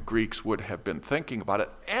how the Greeks would have been thinking about it,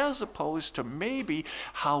 as opposed to maybe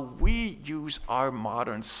how we use our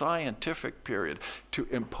modern scientific period to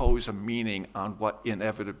impose a meaning on what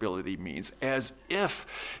inevitability means, as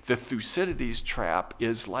if the Thucydides trap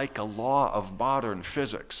is like a law of modern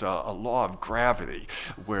physics, a law of gravity,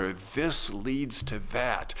 where this leads to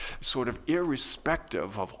that, sort of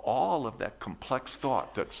irrespective of all of that complex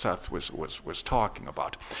thought that Seth was talking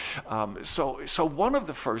about. So one of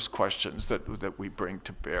the first questions that we bring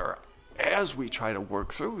to bear as we try to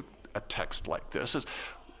work through a text like this is,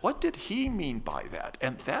 what did he mean by that?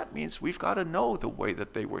 And that means we've got to know the way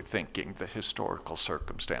that they were thinking, the historical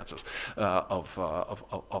circumstances of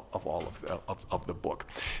all of the book.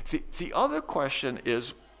 The other question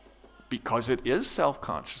is, because it is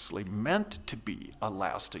self-consciously meant to be a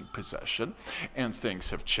lasting possession, and things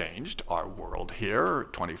have changed. Our world here,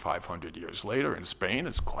 2,500 years later in Spain,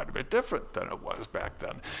 is quite a bit different than it was back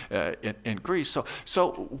then in Greece.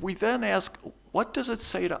 So we then ask, what does it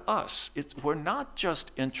say to us? We're not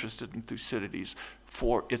just interested in Thucydides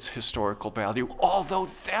for its historical value, although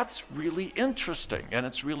that's really interesting and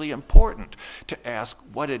it's really important to ask,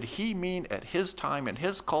 what did he mean at his time, in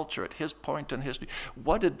his culture, at his point in history?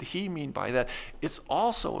 What did he mean by that? It's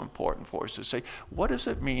also important for us to say, what does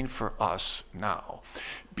it mean for us now?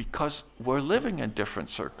 Because we're living in different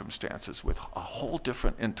circumstances with a whole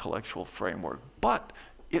different intellectual framework, but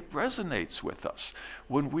it resonates with us.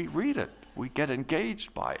 When we read it, we get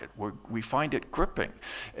engaged by it. We find it gripping.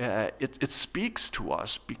 It speaks to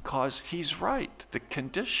us because he's right. The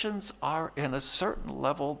conditions are, in a certain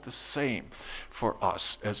level, the same for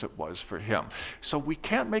us as it was for him. So we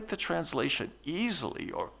can't make the translation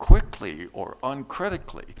easily or quickly or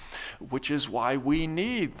uncritically, which is why we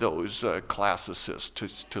need those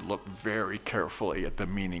classicists to look very carefully at the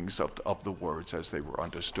meanings of the words as they were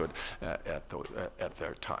understood at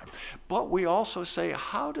their time. But we also say,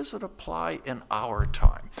 how does it apply in our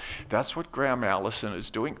time? That's what Graham Allison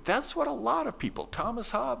is doing. That's what a lot of people,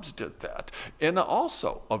 Thomas Hobbes did that in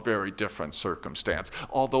also a very different circumstance,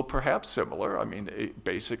 although perhaps similar. I mean,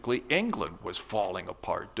 basically England was falling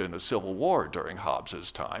apart in a civil war during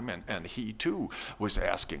Hobbes's time, and he too was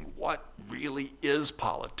asking, what really is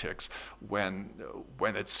politics when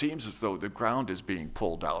it seems as though the ground is being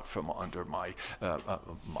pulled out from under my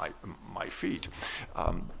feet.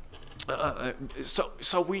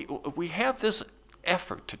 So we have this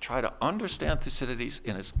effort to try to understand Thucydides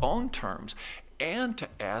in his own terms and to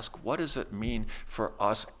ask what does it mean for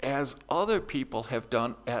us as other people have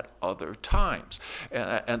done at other times.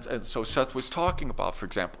 And so Seth was talking about, for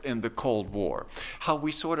example, in the Cold War, how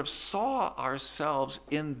we sort of saw ourselves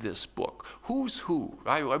in this book. Who's who?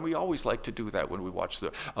 And we always like to do that when we watch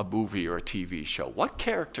a movie or a TV show. What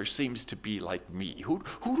character seems to be like me?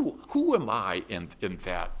 Who am I in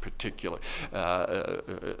that particular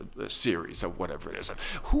series or whatever it is? And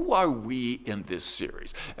who are we in this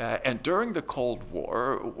series? And during the Cold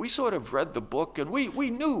War, we sort of read the book and we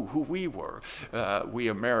knew who we were, we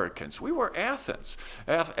Americans. We were Athens.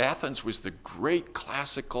 Athens was the great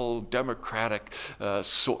classical democratic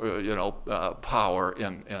power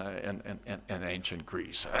in ancient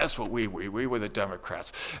Greece. That's what we were the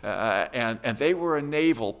Democrats. And they were a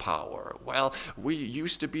naval power. Well, we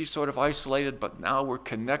used to be sort of isolated, but now we're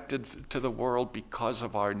connected to the world because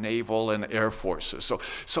of our naval and air forces.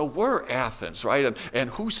 So we're Athens, right? And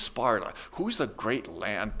who's Sparta? Who's a great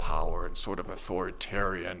land power and sort of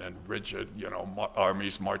authoritarian and rigid,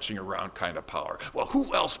 armies marching around kind of power? Well,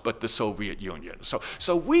 who else but the Soviet Union?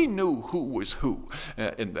 So we knew who was who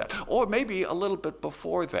in that. Or maybe a little bit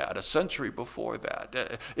before that, a century before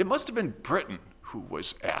that. It must have been Britain who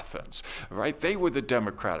was Athens, right? They were the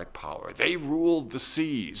democratic power. They ruled the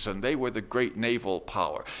seas, and they were the great naval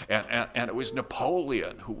power. And it was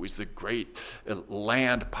Napoleon who was the great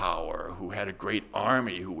land power, who had a great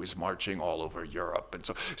army, who was marching all over Europe. And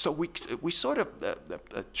so we sort of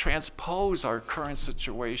transpose our current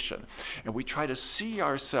situation, and we try to see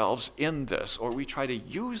ourselves in this, or we try to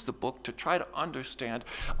use the book to try to understand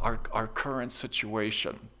our current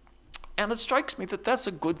situation. And it strikes me that that's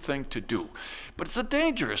a good thing to do. But it's a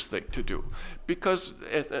dangerous thing to do because,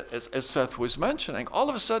 as Seth was mentioning, all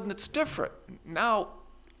of a sudden it's different. Now,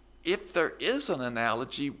 if there is an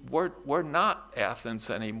analogy, we're not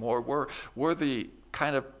Athens anymore. We're the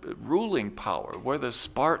kind of ruling power. We're the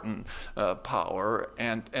Spartan power,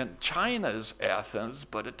 and China's Athens,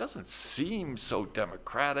 but it doesn't seem so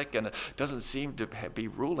democratic, and it doesn't seem to be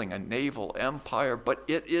ruling a naval empire, but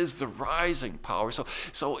it is the rising power.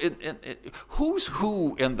 So who's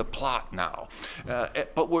who in the plot now?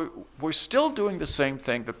 But we're still doing the same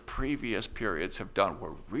thing the previous periods have done.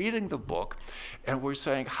 We're reading the book, and we're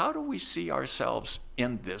saying, how do we see ourselves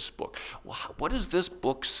in this book? What is this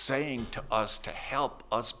book saying to us to help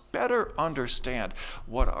us better understand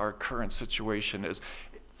what our current situation is?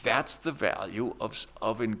 That's the value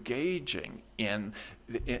of engaging in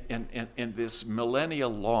this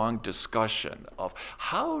millennia-long discussion of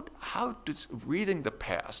how does reading the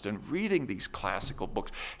past and reading these classical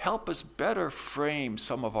books help us better frame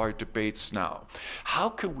some of our debates now? How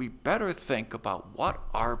can we better think about what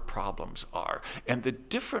our problems are and the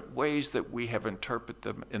different ways that we have interpreted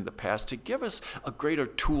them in the past to give us a greater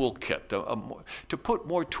toolkit, to put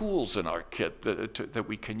more tools in our kit that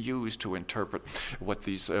we can use to interpret what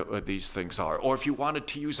these things are? Or if you wanted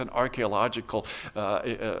to use an archaeological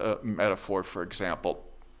metaphor, for example,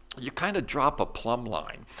 you kind of drop a plumb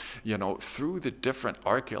line, through the different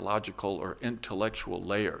archaeological or intellectual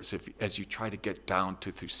layers as you try to get down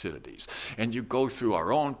to Thucydides. And you go through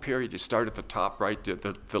our own period. You start at the top, right?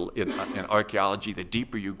 In archaeology, the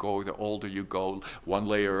deeper you go, the older you go. One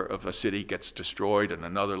layer of a city gets destroyed and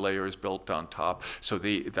another layer is built on top. So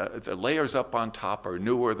the layers up on top are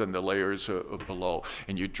newer than the layers below.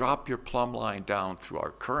 And you drop your plumb line down through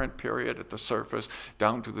our current period at the surface,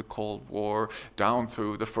 down to the Cold War, down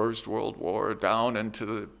through the First World War, down into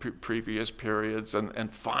the previous periods,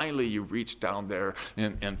 and finally you reach down there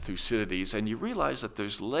in Thucydides, and you realize that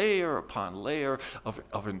there's layer upon layer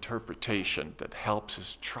of interpretation that helps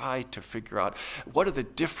us try to figure out what are the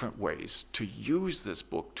different ways to use this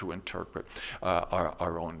book to interpret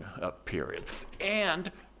our own period.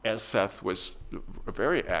 And as Seth was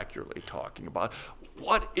very accurately talking about,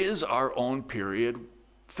 what is our own period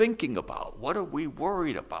thinking about? What are we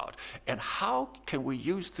worried about? And how can we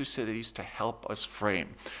use Thucydides to help us frame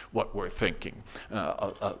what we're thinking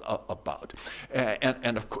about?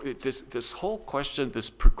 And of course, this whole question, this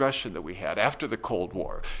progression that we had after the Cold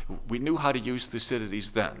War, we knew how to use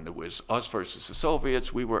Thucydides then. It was us versus the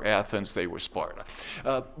Soviets. We were Athens, they were Sparta.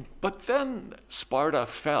 But then Sparta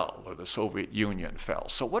fell, or the Soviet Union fell.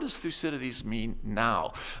 So what does Thucydides mean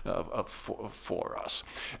now for us?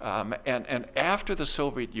 And after the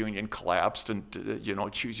Soviet Union collapsed, and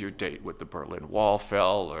choose your date, with the Berlin Wall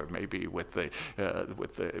fell, or maybe with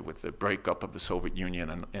the breakup of the Soviet Union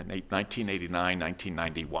in 1989,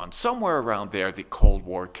 1991, somewhere around there, the Cold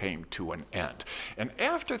War came to an end. And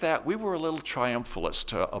after that, we were a little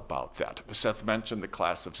triumphalist about that. Seth mentioned The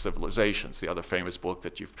Class of Civilizations, the other famous book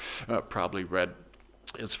that you've probably read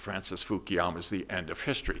is Francis Fukuyama's The End of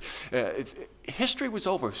History. history was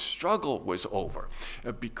over, struggle was over,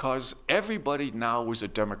 because everybody now was a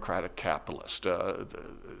democratic capitalist. The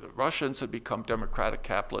Russians had become democratic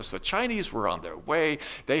capitalists. The Chinese were on their way.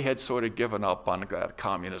 They had sort of given up on that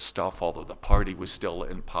communist stuff, although the party was still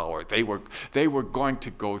in power. They were going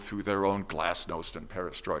to go through their own glasnost and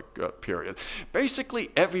perestroika period. Basically,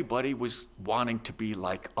 everybody was wanting to be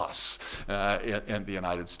like us in the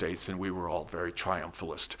United States, and we were all very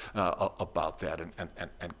triumphalist about that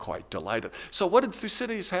and quite delighted. So what did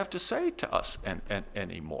Thucydides have to say to us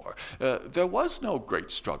anymore? There was no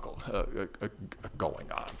great struggle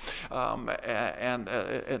going on. And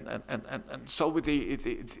so with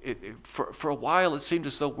for a while it seemed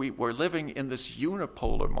as though we were living in this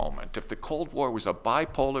unipolar moment. If the Cold War was a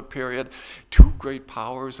bipolar period, two great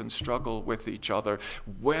powers in struggle with each other,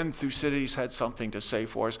 when Thucydides had something to say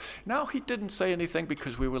for us, now he didn't say anything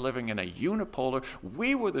because we were living in a unipolar.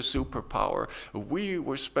 We were the superpower. We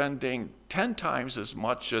were spending 10 times as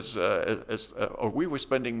much or we were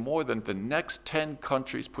spending more than the next 10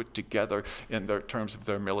 countries put together in their terms of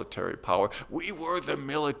their military power. We were the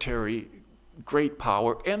military great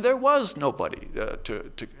power, and there was nobody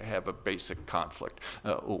to have a basic conflict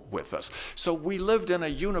with us. So we lived in a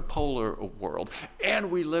unipolar world,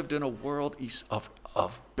 and we lived in a world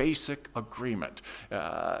of basic agreement,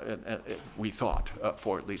 we thought,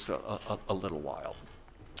 for at least a little while.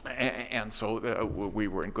 And so we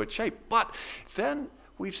were in good shape. But then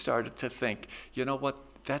we've started to think, you know what,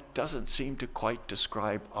 that doesn't seem to quite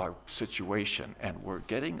describe our situation, and we're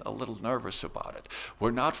getting a little nervous about it.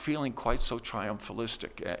 We're not feeling quite so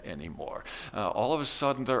triumphalistic anymore. All of a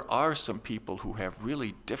sudden, there are some people who have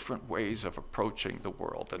really different ways of approaching the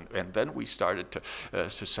world, and then we started to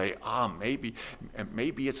say, maybe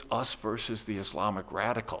it's us versus the Islamic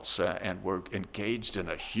radicals, and we're engaged in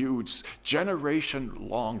a huge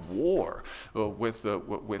generation-long war with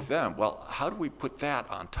them. Well, how do we put that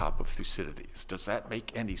on top of Thucydides? Does that make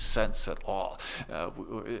any sense at all?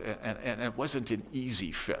 And it wasn't an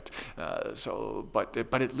easy fit. But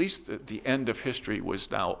at least the end of history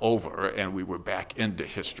was now over, and we were back into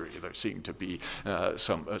history. There seemed to be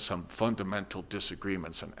some fundamental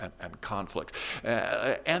disagreements and conflicts.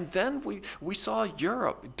 And then we saw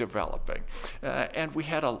Europe developing, and we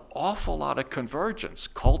had an awful lot of convergence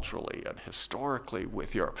culturally and historically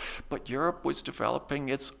with Europe. But Europe was developing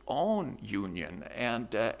its own union,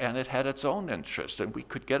 and it had its own interests, and we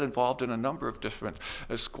could get involved in a number of different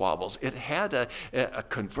squabbles. It had a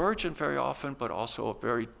convergent very often, but also a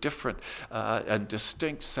very different and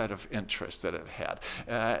distinct set of interests that it had.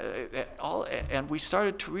 And we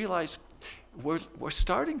started to realize we're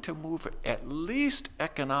starting to move, at least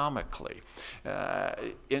economically,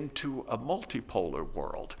 into a multipolar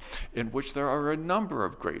world in which there are a number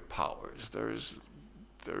of great powers. There's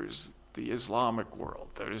the Islamic world,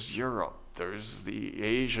 there's Europe, there's the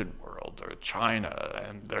Asian world, there's China,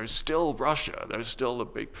 and there's still Russia. There's still a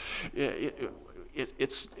big...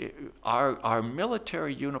 Our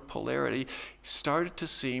military unipolarity started to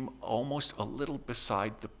seem almost a little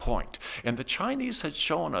beside the point. And the Chinese had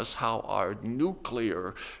shown us how our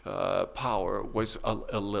nuclear power was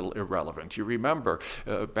a little irrelevant. You remember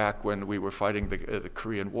back when we were fighting the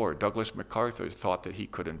Korean War, Douglas MacArthur thought that he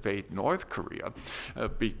could invade North Korea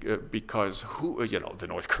because the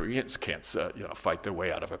North Koreans can't fight their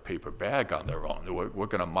way out of a paper bag on their own. We're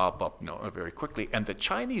going to mop up very quickly. And the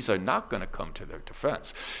Chinese are not going to come to their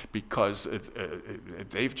defense because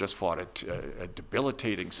they've just fought a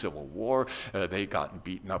debilitating civil war. They'd gotten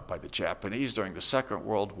beaten up by the Japanese during the Second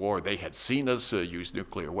World War. They had seen us use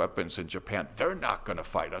nuclear weapons in Japan. They're not going to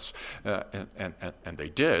fight us, and they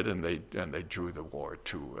did, and they drew the war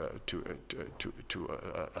to a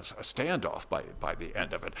standoff by the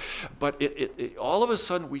end of it. But all of a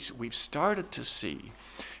sudden we've started to see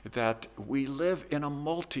that we live in a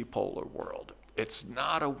multipolar world. It's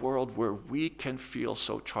not a world where we can feel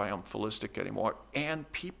so triumphalistic anymore, and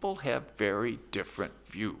people have very different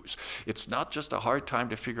views. It's not just a hard time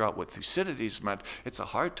to figure out what Thucydides meant, it's a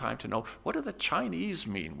hard time to know what do the Chinese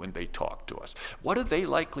mean when they talk to us? What are they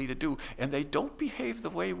likely to do? And they don't behave the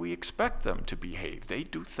way we expect them to behave. They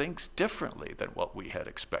do things differently than what we had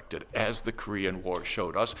expected, as the Korean War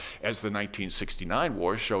showed us, as the 1969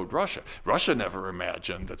 war showed Russia. Russia never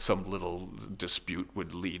imagined that some little dispute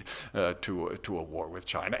would lead to a war with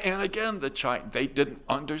China. And again, they didn't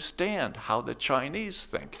understand how the Chinese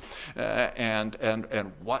think, and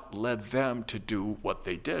what led them to do what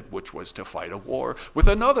they did, which was to fight a war with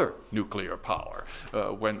another nuclear power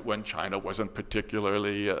when China wasn't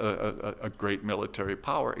particularly a great military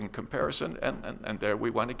power in comparison, and there we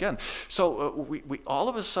went again. So we all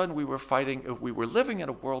of a sudden we were living in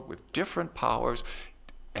a world with different powers,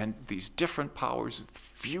 and these different powers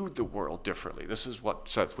viewed the world differently. This is what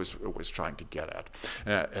Seth was trying to get at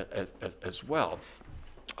as well.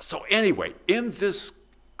 So anyway, in this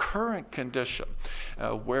current condition,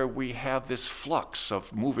 where we have this flux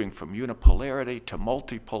of moving from unipolarity to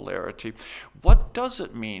multipolarity, what does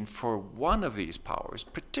it mean for one of these powers,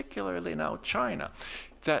 particularly now China,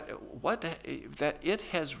 that it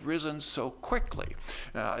has risen so quickly?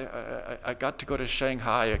 I got to go to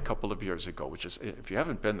Shanghai a couple of years ago, which is, if you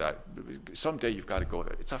haven't been there, someday you've got to go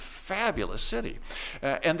there. It's a fabulous city.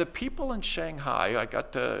 And the people in Shanghai, I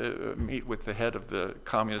got to meet with the head of the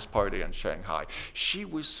Communist Party in Shanghai. She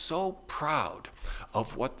was so proud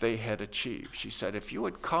of what they had achieved. She said, if you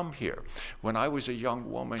had come here when I was a young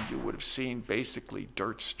woman, you would have seen basically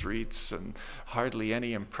dirt streets and hardly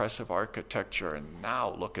any impressive architecture, and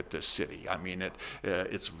now look at this city. I mean,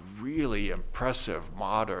 it's really impressive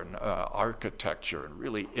modern architecture and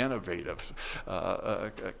really innovative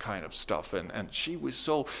kind of stuff. And she was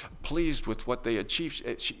so pleased with what they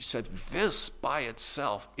achieved. She said, this by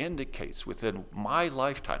itself indicates within my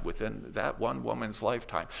lifetime, within that one woman's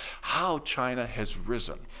lifetime, how China has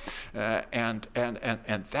risen. And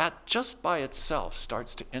that just by itself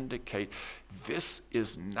starts to indicate this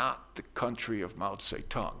is not the country of Mao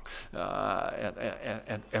Zedong.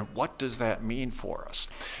 And what does that mean for us?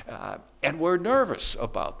 And we're nervous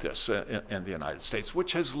about this in the United States,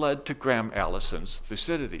 which has led to Graham Allison's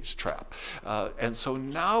Thucydides trap. And so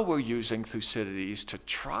now we're using Thucydides to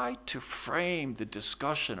try to frame the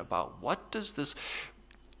discussion about what does this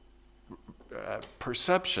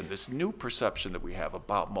perception, this new perception that we have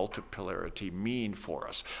about multipolarity mean for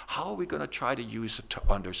us? How are we going to try to use it to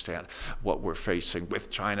understand what we're facing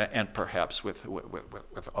with China and perhaps with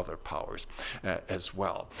other powers as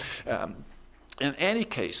well? In any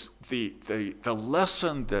case, the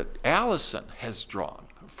lesson that Allison has drawn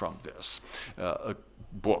from this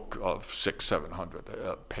book of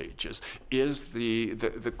 600-700 pages is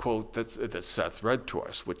the quote that Seth read to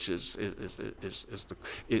us, which is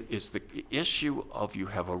the issue of you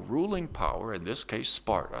have a ruling power, in this case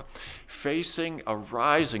Sparta, facing a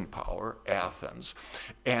rising power, Athens,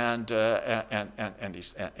 and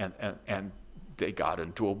they got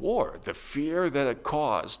into a war. The fear that it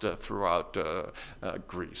caused throughout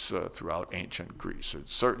Greece, throughout ancient Greece,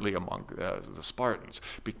 certainly among the Spartans,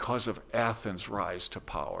 because of Athens' rise to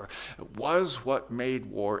power, was what made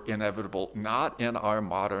war inevitable, not in our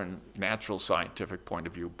modern natural scientific point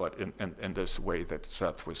of view, but in this way that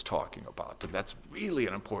Seth was talking about. And that's really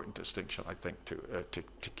an important distinction, I think,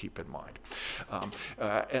 to keep in mind.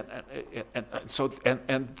 So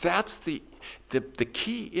that's the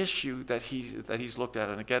key issue that he's looked at,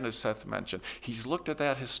 and again, as Seth mentioned, he's looked at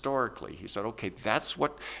that historically. He said, okay, that's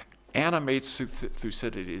what animates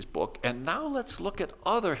Thucydides' book, and now let's look at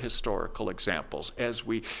other historical examples as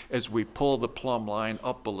we pull the plumb line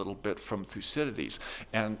up a little bit from Thucydides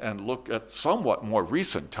and look at somewhat more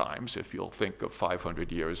recent times, if you'll think of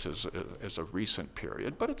 500 years as a recent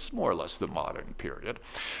period, but it's more or less the modern period.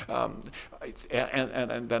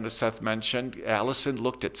 And then, as Seth mentioned, Allison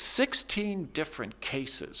looked at 16 different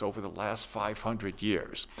cases over the last 500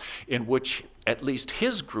 years in which at least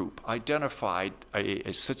his group identified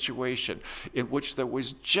a situation in which there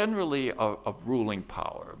was generally a ruling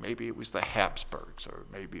power. Maybe it was the Habsburgs, or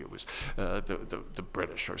maybe it was the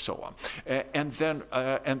British, or so on. And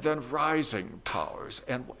then rising powers.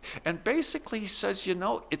 And basically he says, you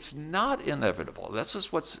know, it's not inevitable. This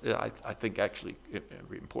is what's, I think, actually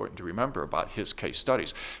important to remember about his case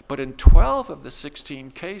studies. But in 12 of the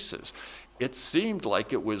 16 cases, it seemed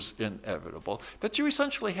like it was inevitable that you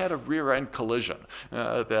essentially had a rear-end collision,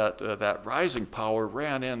 that rising power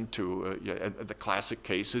ran into, the classic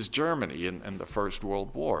case is Germany in the First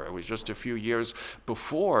World War. It was just a few years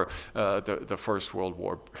before the First World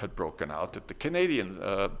War had broken out that the Canadian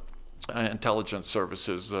intelligence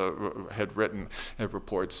services had written a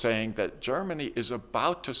report saying that Germany is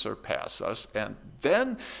about to surpass us, and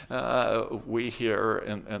then we here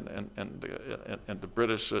in the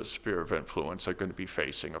British sphere of influence are going to be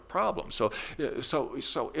facing a problem. So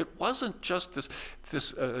it wasn't just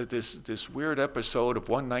this weird episode of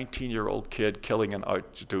one 19-year-old kid killing an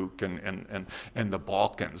archduke in the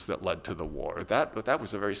Balkans that led to the war. That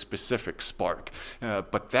was a very specific spark,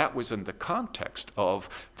 but that was in the context of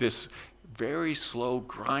this very slow,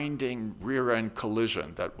 grinding rear-end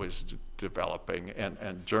collision that was developing,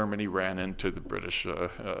 and Germany ran into the British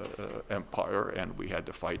Empire, and we had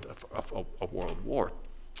to fight a world war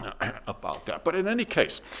about that. But in any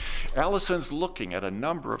case, Allison's looking at a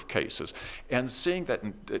number of cases and seeing that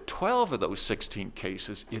in 12 of those 16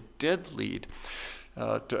 cases, it did lead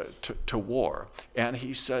to war. And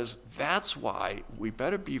he says that's why we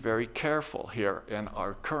better be very careful here in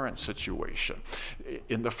our current situation.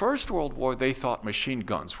 In the First World War, they thought machine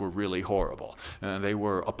guns were really horrible. They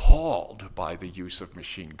were appalled by the use of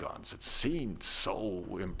machine guns. It seemed so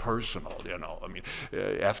impersonal, you know. I mean,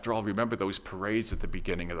 after all, remember those parades at the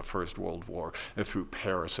beginning of the First World War through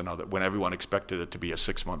Paris and other, when everyone expected it to be a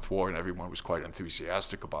 6-month war and everyone was quite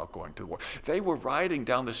enthusiastic about going to the war. They were riding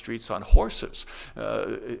down the streets on horses,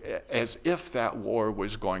 as if that war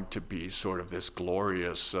was going to be sort of this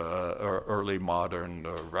glorious early modern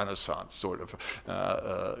Renaissance sort of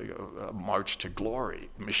march to glory.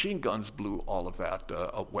 Machine guns blew all of that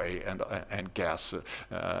away, and gas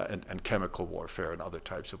and chemical warfare and other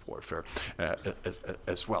types of warfare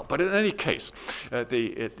as well. But in any case,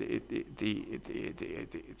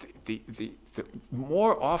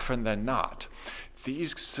 more often than not,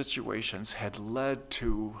 these situations had led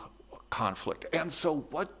to conflict. And so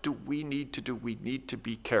what do we need to do? We need to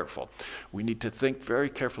be careful. We need to think very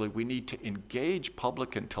carefully. We need to engage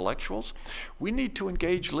public intellectuals. We need to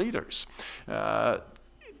engage leaders.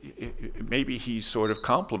 Maybe he sort of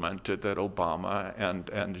complimented that Obama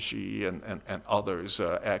and Xi and others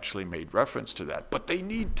actually made reference to that. But they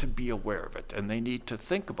need to be aware of it, and they need to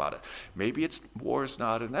think about it. Maybe war is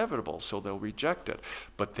not inevitable, so they'll reject it.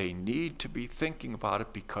 But they need to be thinking about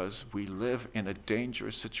it because we live in a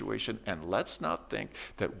dangerous situation, and let's not think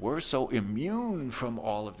that we're so immune from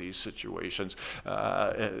all of these situations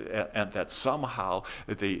and that somehow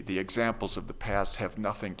the examples of the past have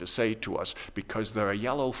nothing to say to us because they're a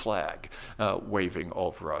yellow flag waving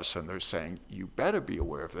over us, and they're saying, you better be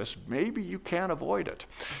aware of this. Maybe you can't avoid it.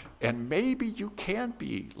 And maybe you can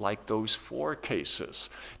be like those 4 cases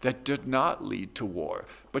that did not lead to war.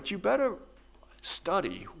 But you better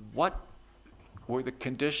study what were the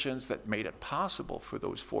conditions that made it possible for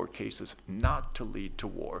those 4 cases not to lead to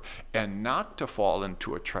war and not to fall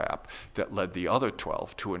into a trap that led the other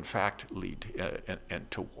 12 to, in fact, lead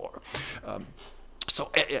into war.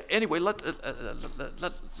 So anyway, let's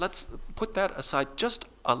put that aside just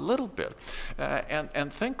a little bit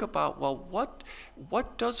and think about, well, what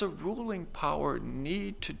does a ruling power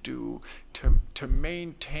need to do to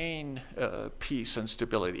maintain peace and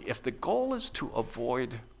stability? If the goal is to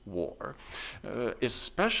avoid war,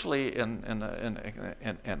 especially in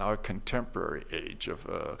our contemporary age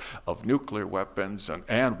of nuclear weapons and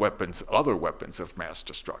other weapons of mass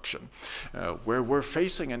destruction, where we're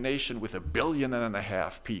facing a nation with 1.5 billion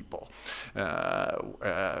people,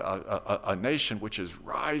 a nation which is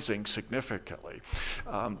rising significantly.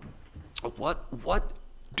 What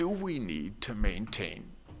do we need to maintain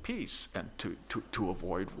peace and to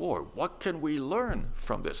avoid war? What can we learn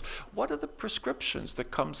from this? What are the prescriptions that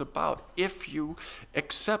comes about if you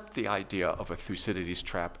accept the idea of a Thucydides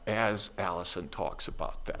trap as Allison talks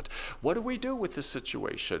about that? What do we do with the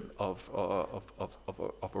situation of a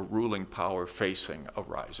ruling power facing a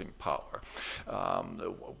rising power?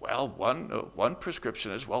 Well, one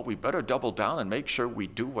prescription is, well, we better double down and make sure we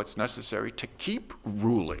do what's necessary to keep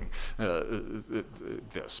ruling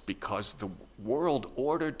this, because the world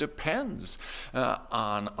order depends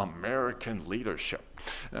on American leadership.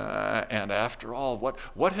 And after all,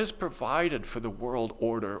 what has provided for the world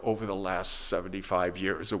order over the last 75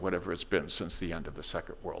 years or whatever it's been since the end of the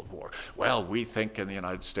Second World War? Well, we think in the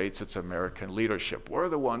United States it's American leadership. We're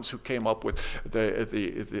the ones who came up with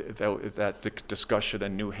that discussion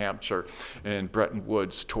in New Hampshire and Bretton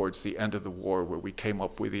Woods towards the end of the war, where we came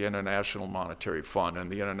up with the International Monetary Fund and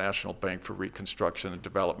the International Bank for Reconstruction and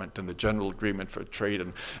Development and the General Agreement for Trade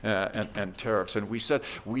and Tariffs. And we said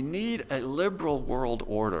we need a liberal world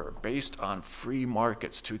order based on free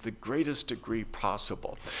markets to the greatest degree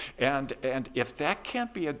possible. And if that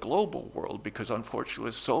can't be a global world, because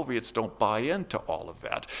unfortunately the Soviets don't buy into all of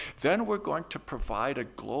that, then we're going to provide a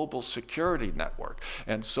global security network.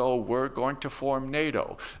 And so we're going to form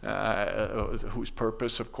NATO, whose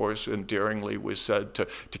purpose, of course, endearingly was said to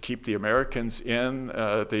keep the Americans in,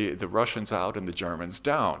 the Russians out, and the Germans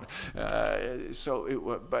down.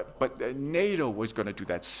 But NATO was going to do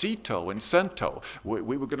that. SEATO and CENTO.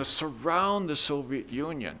 We were going to surround the Soviet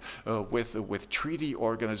Union with treaty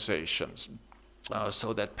organizations.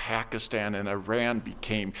 So that Pakistan and Iran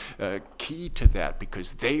became key to that,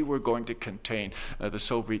 because they were going to contain the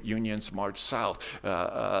Soviet Union's march south.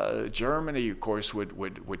 Germany, of course,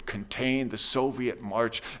 would contain the Soviet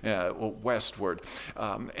march westward.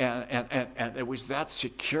 And it was that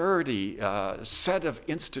security set of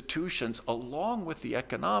institutions, along with the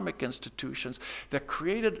economic institutions, that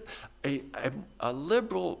created a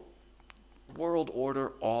liberal world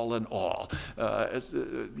order all in all.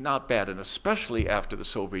 Not bad, and especially after the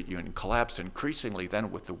Soviet Union collapsed, increasingly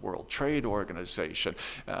then with the World Trade Organization,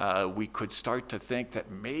 we could start to think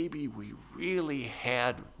that maybe we really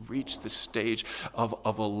had reached the stage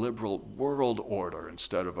of a liberal world order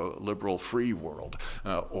instead of a liberal free world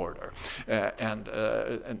order. And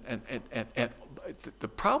the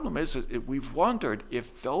problem is that we've wondered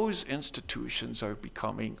if those institutions are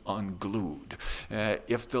becoming unglued,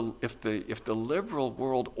 if the liberal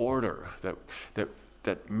world order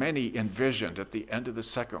that many envisioned at the end of the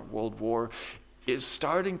Second World War is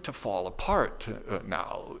starting to fall apart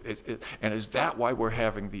now. And is that why we're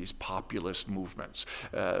having these populist movements?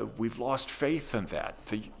 We've lost faith in that.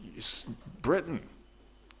 Britain,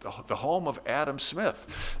 the home of Adam Smith,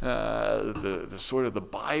 the sort of the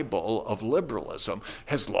Bible of liberalism,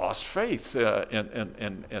 has lost faith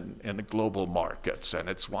in the global markets, and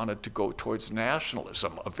it's wanted to go towards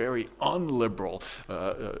nationalism, a very unliberal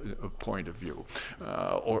point of view,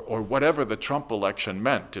 or whatever the Trump election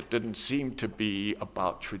meant. It didn't seem to be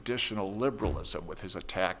about traditional liberalism with his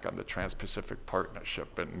attack on the Trans-Pacific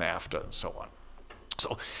Partnership and NAFTA and so on.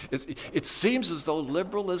 So it seems as though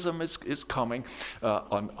liberalism is coming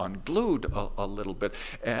unglued a little bit,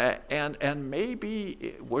 and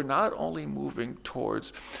maybe we're not only moving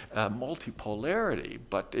towards multipolarity,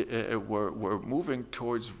 but we're moving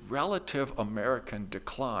towards relative American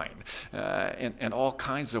decline in all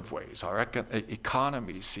kinds of ways. Our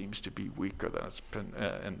economy seems to be weaker than it's been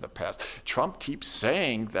in the past. Trump keeps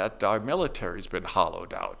saying that our military's been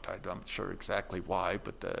hollowed out. I'm not sure exactly why,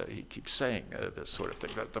 but he keeps saying this sort of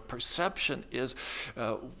thing. The perception is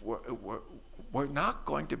we're not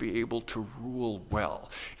going to be able to rule well,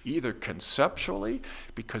 either conceptually,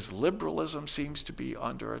 because liberalism seems to be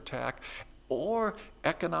under attack, or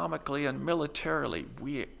economically and militarily.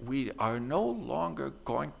 We are no longer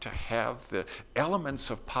going to have the elements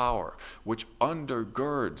of power which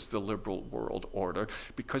undergirds the liberal world order,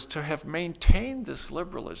 because to have maintained this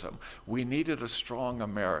liberalism, we needed a strong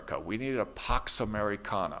America. We needed a Pax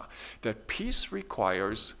Americana. That peace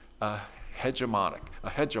requires hegemonic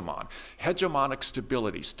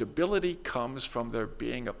stability. Stability comes from there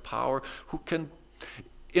being a power who can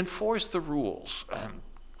enforce the rules.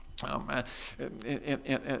 In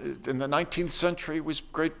the 19th century was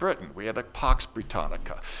Great Britain. We had a Pax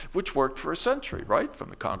Britannica, which worked for a century, right?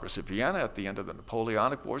 From the Congress of Vienna at the end of the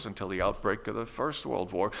Napoleonic Wars until the outbreak of the First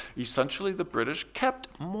World War. Essentially, the British kept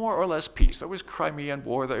more or less peace. There was Crimean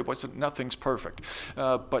War. There wasn't, nothing's perfect.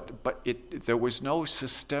 There was no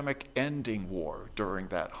systemic ending war during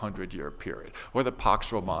that 100-year period. Or the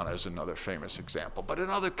Pax Romana is another famous example. But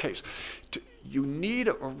in other case, you need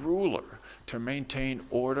a ruler to maintain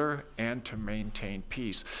order and to maintain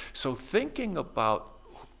peace. So thinking about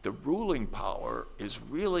the ruling power is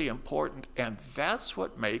really important, and that's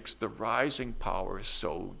what makes the rising powers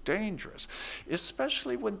so dangerous,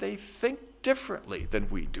 especially when they think differently than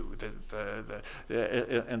we do.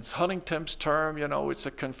 In Huntington's term, you know, it's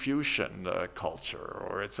a Confucian culture,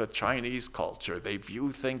 or it's a Chinese culture. They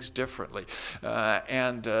view things differently,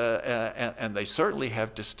 and they certainly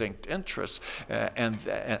have distinct interests, and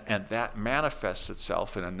that manifests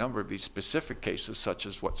itself in a number of these specific cases, such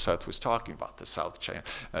as what Seth was talking about, the South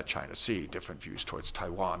China Sea, different views towards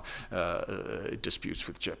Taiwan, disputes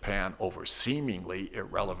with Japan over seemingly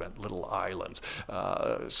irrelevant little islands.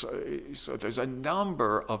 So there's a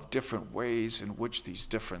number of different ways in which these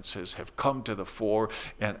differences have come to the fore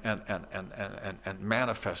and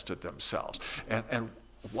manifested themselves. And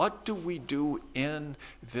what do we do in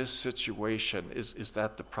this situation? Is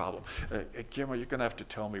that the problem? Guillermo, you're going to have to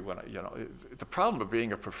tell me when, the problem of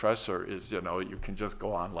being a professor is, you can just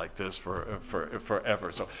go on like this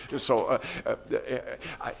forever. So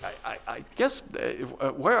I guess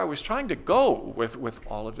where I was trying to go with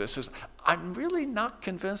all of this is, I'm really not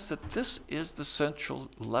convinced that this is the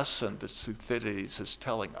central lesson that Thucydides is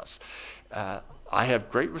telling us. I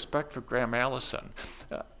have great respect for Graham Allison.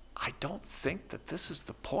 I don't think that this is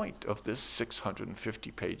the point of this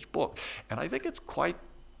 650-page book. And I think it's quite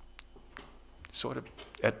sort of,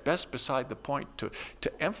 at best, beside the point to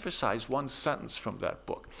emphasize one sentence from that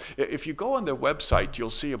book. If you go on their website, you'll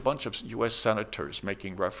see a bunch of U.S. senators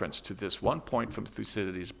making reference to this one point from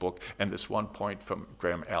Thucydides' book and this one point from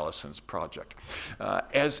Graham Allison's project,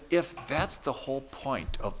 as if that's the whole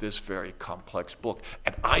point of this very complex book.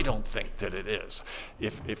 And I don't think that it is.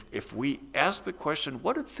 If we ask the question,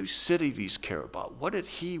 what did Thucydides care about? What did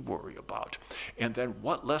he worry about? And then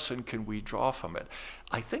what lesson can we draw from it?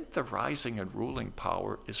 I think the rising and ruling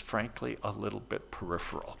power is frankly a little bit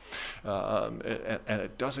peripheral, and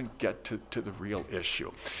it doesn't get to the real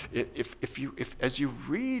issue. As you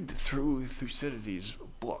read through Thucydides'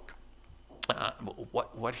 book,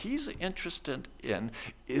 what he's interested in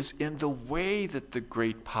is in the way that the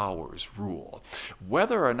great powers rule,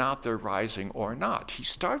 whether or not they're rising or not. He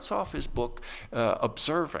starts off his book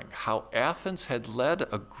observing how Athens had led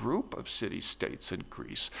a group of city-states in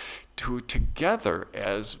Greece to together,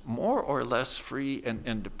 as more or less free and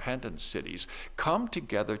independent cities, come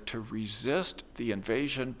together to resist the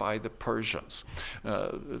invasion by the Persians.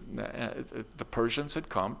 The Persians had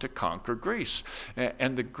come to conquer Greece,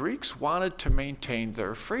 and the Greeks wanted to maintain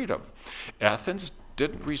their freedom. Athens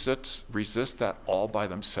didn't resist that all by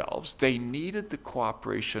themselves. They needed the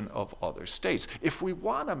cooperation of other states. If we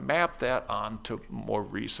want to map that onto more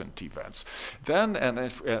recent events, then, and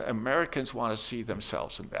if Americans want to see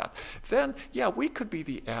themselves in that, then, yeah, we could be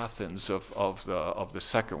the Athens of the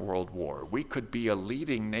Second World War. We could be a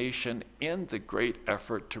leading nation in the great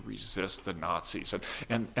effort to resist the Nazis.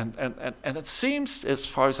 And it seems, as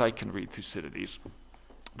far as I can read Thucydides,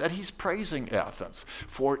 that he's praising Athens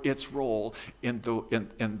for its role in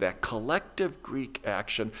that collective Greek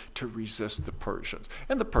action to resist the Persians.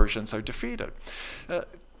 And the Persians are defeated.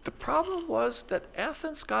 The problem was that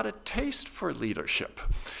Athens got a taste for leadership.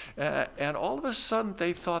 And all of a sudden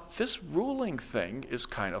they thought this ruling thing is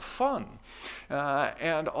kind of fun.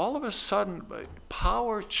 And all of a sudden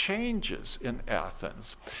power changes in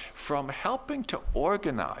Athens from helping to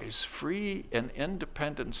organize free and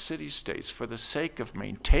independent city-states for the sake of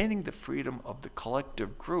maintaining the freedom of the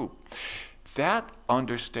collective group. That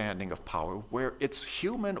understanding of power, where it's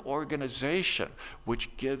human organization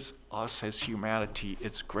which gives us as humanity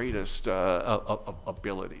its greatest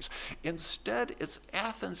abilities. Instead, it's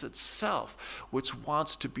Athens itself which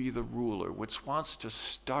wants to be the ruler, which wants to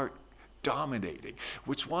start dominating,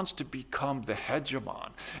 which wants to become the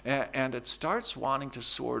hegemon. And it starts wanting to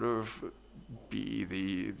sort of be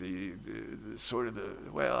the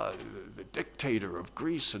dictator of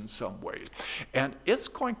Greece in some ways. And it's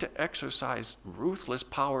going to exercise ruthless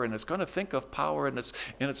power, and it's going to think of power in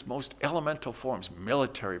its most elemental forms,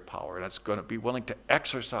 military power, and it's going to be willing to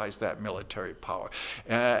exercise that military power.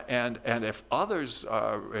 And if others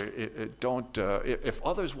if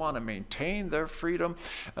others want to maintain their freedom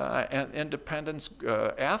and independence,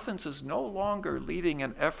 Athens is no longer leading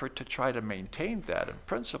an effort to try to maintain that in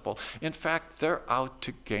principle. In fact, they're out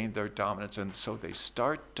to gain their dominance, and so they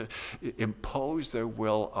start to impose their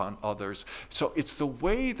will on others. So it's the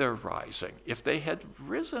way they're rising. If they had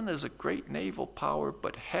risen as a great naval power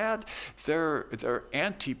but had their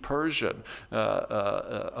anti-Persian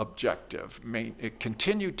objective,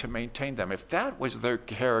 continued to maintain them, if that was their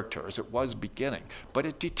character as it was beginning, but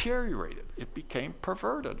it deteriorated, it became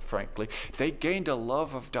perverted, frankly. They gained a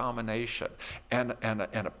love of domination and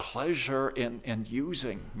a pleasure in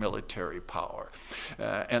using military power.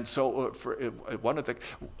 And so one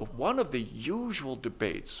of the usual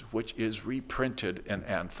debates, which is reprinted in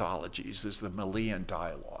anthologies, is the Melian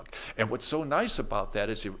dialogue. And what's so nice about that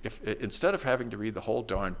is if instead of having to read the whole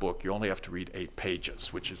darn book, you only have to read 8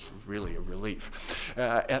 pages, which is really a relief.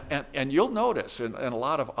 And you'll notice in a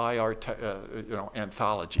lot of IR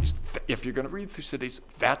anthologies, if you're going to read Thucydides,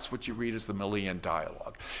 that's what you read as the Melian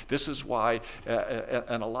dialogue. This is why,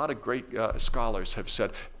 and a lot of great scholars have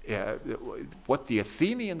said, what the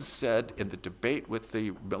Athenians said in the debate with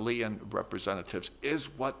the Melian representatives is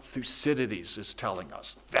what Thucydides is telling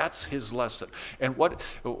us. That's his lesson. And what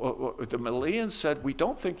the Melians said, we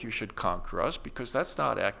don't think you should conquer us because that's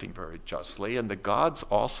not acting very justly, and the gods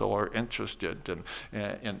also are interested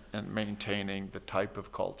in maintaining the type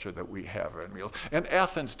of culture that we have in meals. And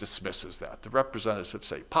Athens dismisses that. The representatives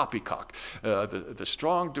say, poppycock, the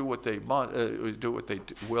strong do what they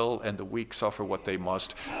will, and the weak suffer what they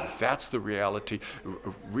must. That's the reality.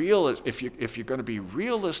 If you're going to be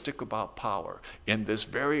realistic about power in this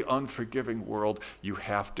very unforgiving world, you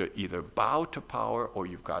have to either bow to power or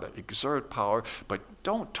you've got to exert power. But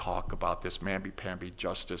don't talk about this mamby-pamby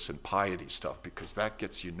justice and piety stuff, because that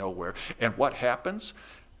gets you nowhere. And what happens?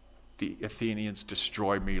 The Athenians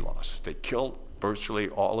destroy Milos. They kill virtually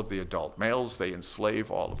all of the adult males, they enslave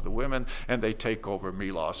all of the women, and they take over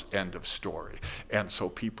Milos, end of story. And so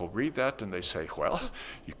people read that and they say, well,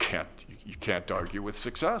 you can't argue with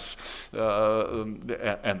success.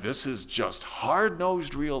 And this is just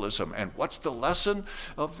hard-nosed realism. And what's the lesson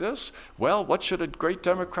of this? Well, what should a great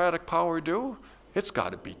democratic power do? it's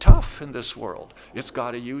got to be tough in this world. It's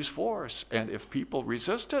got to use force. And if people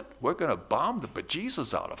resist it, we're going to bomb the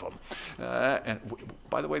bejesus out of them.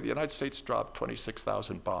 By the way, the United States dropped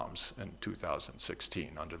 26,000 bombs in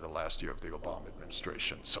 2016 under the last year of the Obama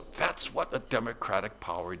administration. So that's what a democratic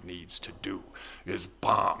power needs to do, is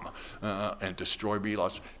bomb and destroy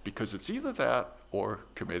Milos, because it's either that or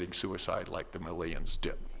committing suicide like the Malians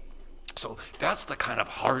did. So that's the kind of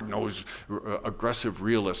hard-nosed, aggressive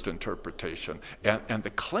realist interpretation. And the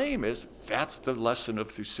claim is that's the lesson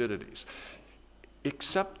of Thucydides.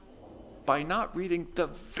 Except by not reading the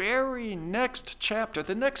very next chapter,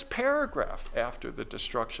 the next paragraph after the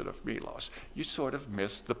destruction of Milos, you sort of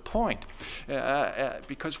miss the point.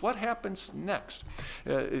 Because what happens next?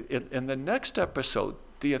 In the next episode,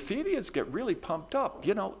 the Athenians get really pumped up.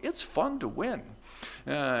 You know, it's fun to win.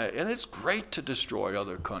 And it's great to destroy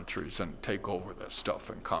other countries and take over this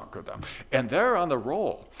stuff and conquer them. And they're on the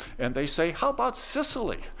roll. And they say, how about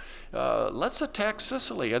Sicily? Let's attack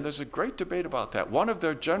Sicily. And there's a great debate about that. One of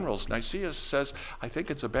their generals, Nicias, says, I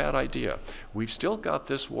think it's a bad idea. We've still got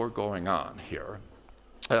this war going on here.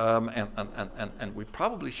 And we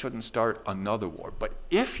probably shouldn't start another war. But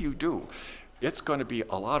if you do, it's going to be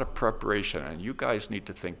a lot of preparation, and you guys need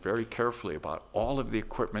to think very carefully about all of the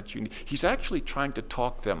equipment you need. He's actually trying to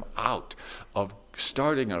talk them out of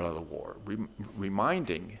starting another war,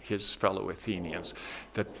 reminding his fellow Athenians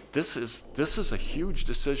that this is a huge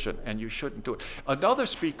decision and you shouldn't do it. Another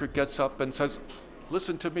speaker gets up and says,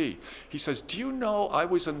 listen to me. He says, do you know I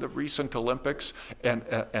was in the recent Olympics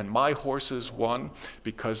and my horses won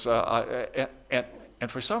because and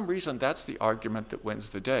for some reason, that's the argument that wins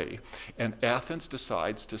the day. And Athens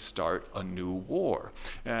decides to start a new war.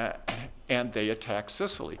 And they attack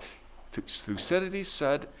Sicily. Thucydides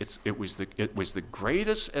said it was the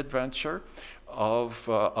greatest adventure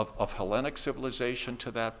of Hellenic civilization to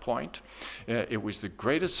that point. It was the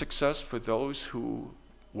greatest success for those who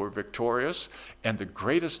were victorious, and the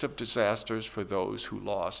greatest of disasters for those who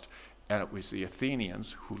lost. And it was the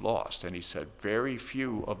Athenians who lost. And he said very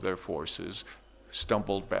few of their forces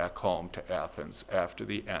stumbled back home to Athens after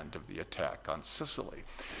the end of the attack on Sicily.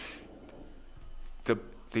 The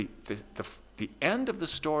end of the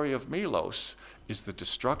story of Milos is the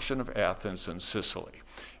destruction of Athens and Sicily.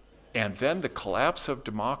 And then the collapse of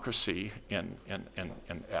democracy in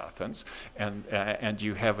Athens, and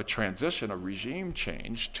you have a transition, a regime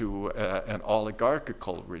change to an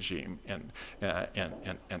oligarchical regime in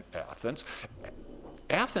Athens.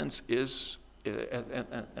 Athens is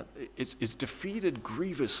defeated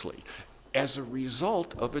grievously as a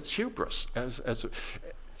result of its hubris.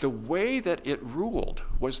 The way that it ruled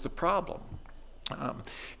was the problem,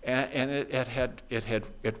 and it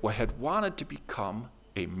had wanted to become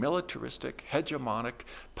a militaristic, hegemonic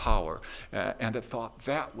power, and it thought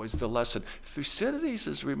that was the lesson. Thucydides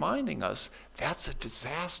is reminding us that's a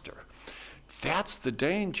disaster. That's the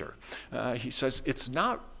danger. He says it's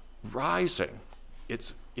not rising.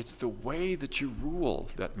 It's the way that you rule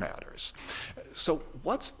that matters. So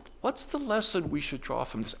what's the lesson we should draw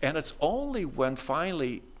from this? And it's only when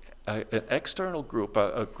finally an external group,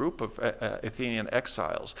 a group of Athenian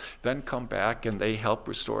exiles, then come back and they help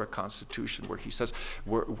restore a constitution where he says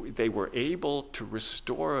they were able to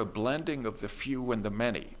restore a blending of the few and the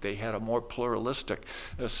many. They had a more pluralistic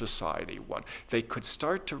society one. They could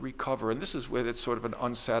start to recover, and this is where it's sort of an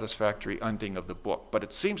unsatisfactory ending of the book, but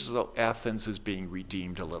it seems as though Athens is being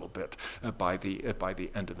redeemed a little bit by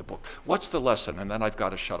the end of the book. What's the lesson? And then I've got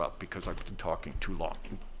to shut up because I've been talking too long.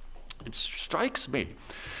 It strikes me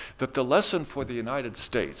that the lesson for the United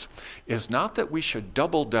States is not that we should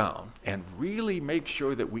double down and really make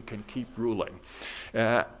sure that we can keep ruling,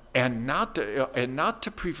 and not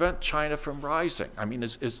to prevent China from rising. I mean,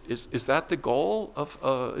 is that the goal of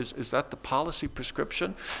is that the policy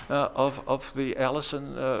prescription of the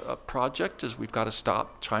Allison project? Is we've got to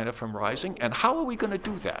stop China from rising, and how are we going to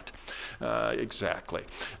do that exactly?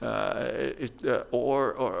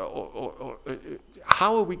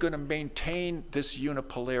 How are we going to maintain this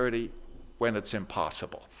unipolarity when it's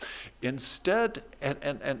impossible? Instead,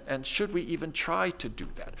 and should we even try to do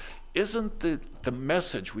that? Isn't the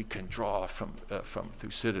message we can draw from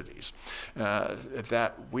Thucydides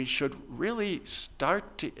that we should really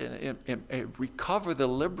start to recover the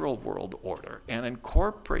liberal world order and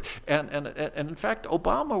incorporate, and in fact,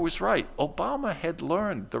 Obama was right. Obama had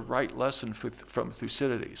learned the right lesson from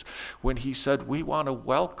Thucydides when he said, we want to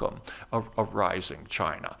welcome a rising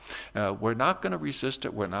China. We're not going to resist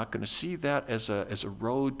it. We're not going to see that as a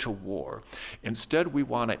road prelude to war. Instead, we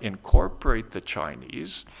want to incorporate the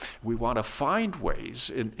Chinese. We want to find ways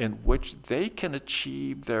in which they can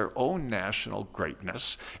achieve their own national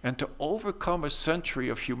greatness and to overcome a century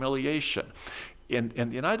of humiliation. In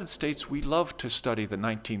the United States, we love to study the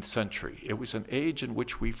 19th century. It was an age in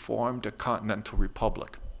which we formed a continental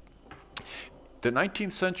republic. The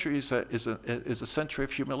 19th century is a century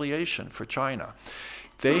of humiliation for China.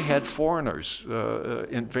 They had foreigners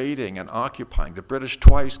invading and occupying. The British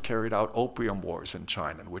twice carried out opium wars in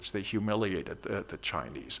China, in which they humiliated the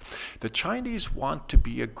Chinese. The Chinese want to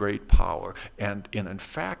be a great power, and in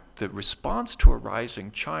fact, the response to a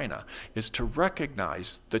rising China is to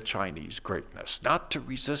recognize the Chinese greatness, not to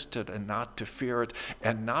resist it and not to fear it,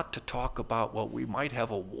 and not to talk about, well, we might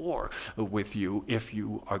have a war with you if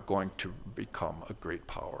you are going to become a great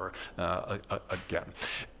power again.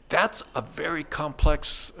 That's a very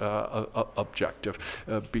complex objective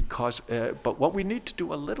but what we need to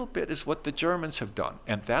do a little bit is what the Germans have done,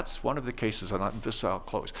 and that's one of the cases, and on this I'll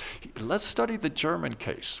close. Let's study the German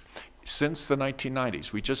case. Since the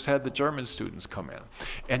 1990s, we just had the German students come in,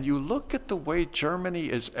 and you look at the way Germany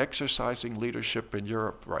is exercising leadership in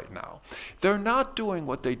Europe right now. They're not doing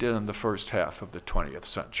what they did in the first half of the 20th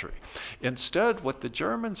century. Instead, what the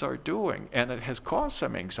Germans are doing, and it has caused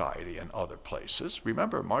some anxiety in other places.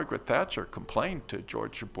 Remember, Margaret Thatcher complained to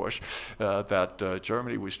George Bush that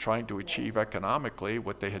Germany was trying to achieve economically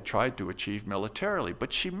what they had tried to achieve militarily,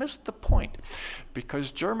 but she missed the point,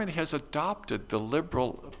 because Germany has adopted the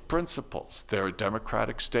liberal principles. They're a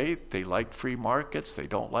democratic state. They like free markets. They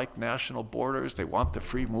don't like national borders. They want the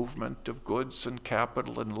free movement of goods and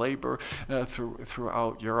capital and labor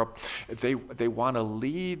throughout Europe. They want to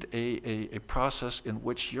lead a process in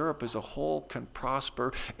which Europe as a whole can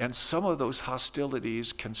prosper, and some of those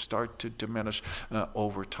hostilities can start to diminish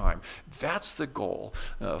over time. That's the goal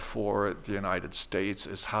for the United States,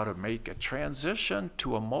 is how to make a transition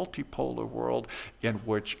to a multipolar world in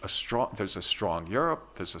which there's a strong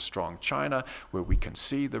Europe, there's a strong China, where we can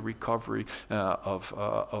see the recovery of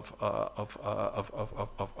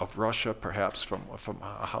Russia, perhaps from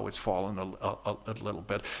how it's fallen a little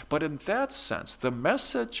bit. But in that sense, the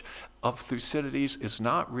message of Thucydides is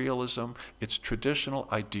not realism, it's traditional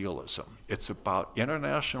idealism. It's about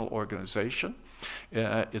international organization.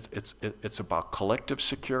 It's about collective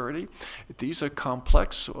security. These are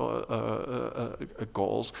complex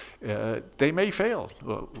goals. They may fail.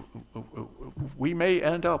 We may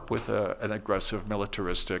end up with an aggressive,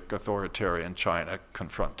 militaristic, authoritarian China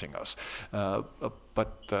confronting us.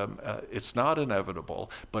 But it's not inevitable,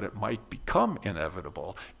 but it might become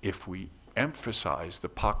inevitable if we emphasize the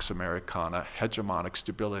Pax Americana, hegemonic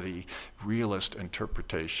stability, realist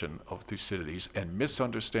interpretation of Thucydides, and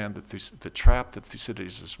misunderstand that the trap that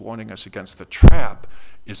Thucydides is warning us against. The trap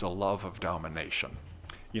is a love of domination.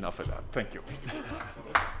 Enough of that. Thank you.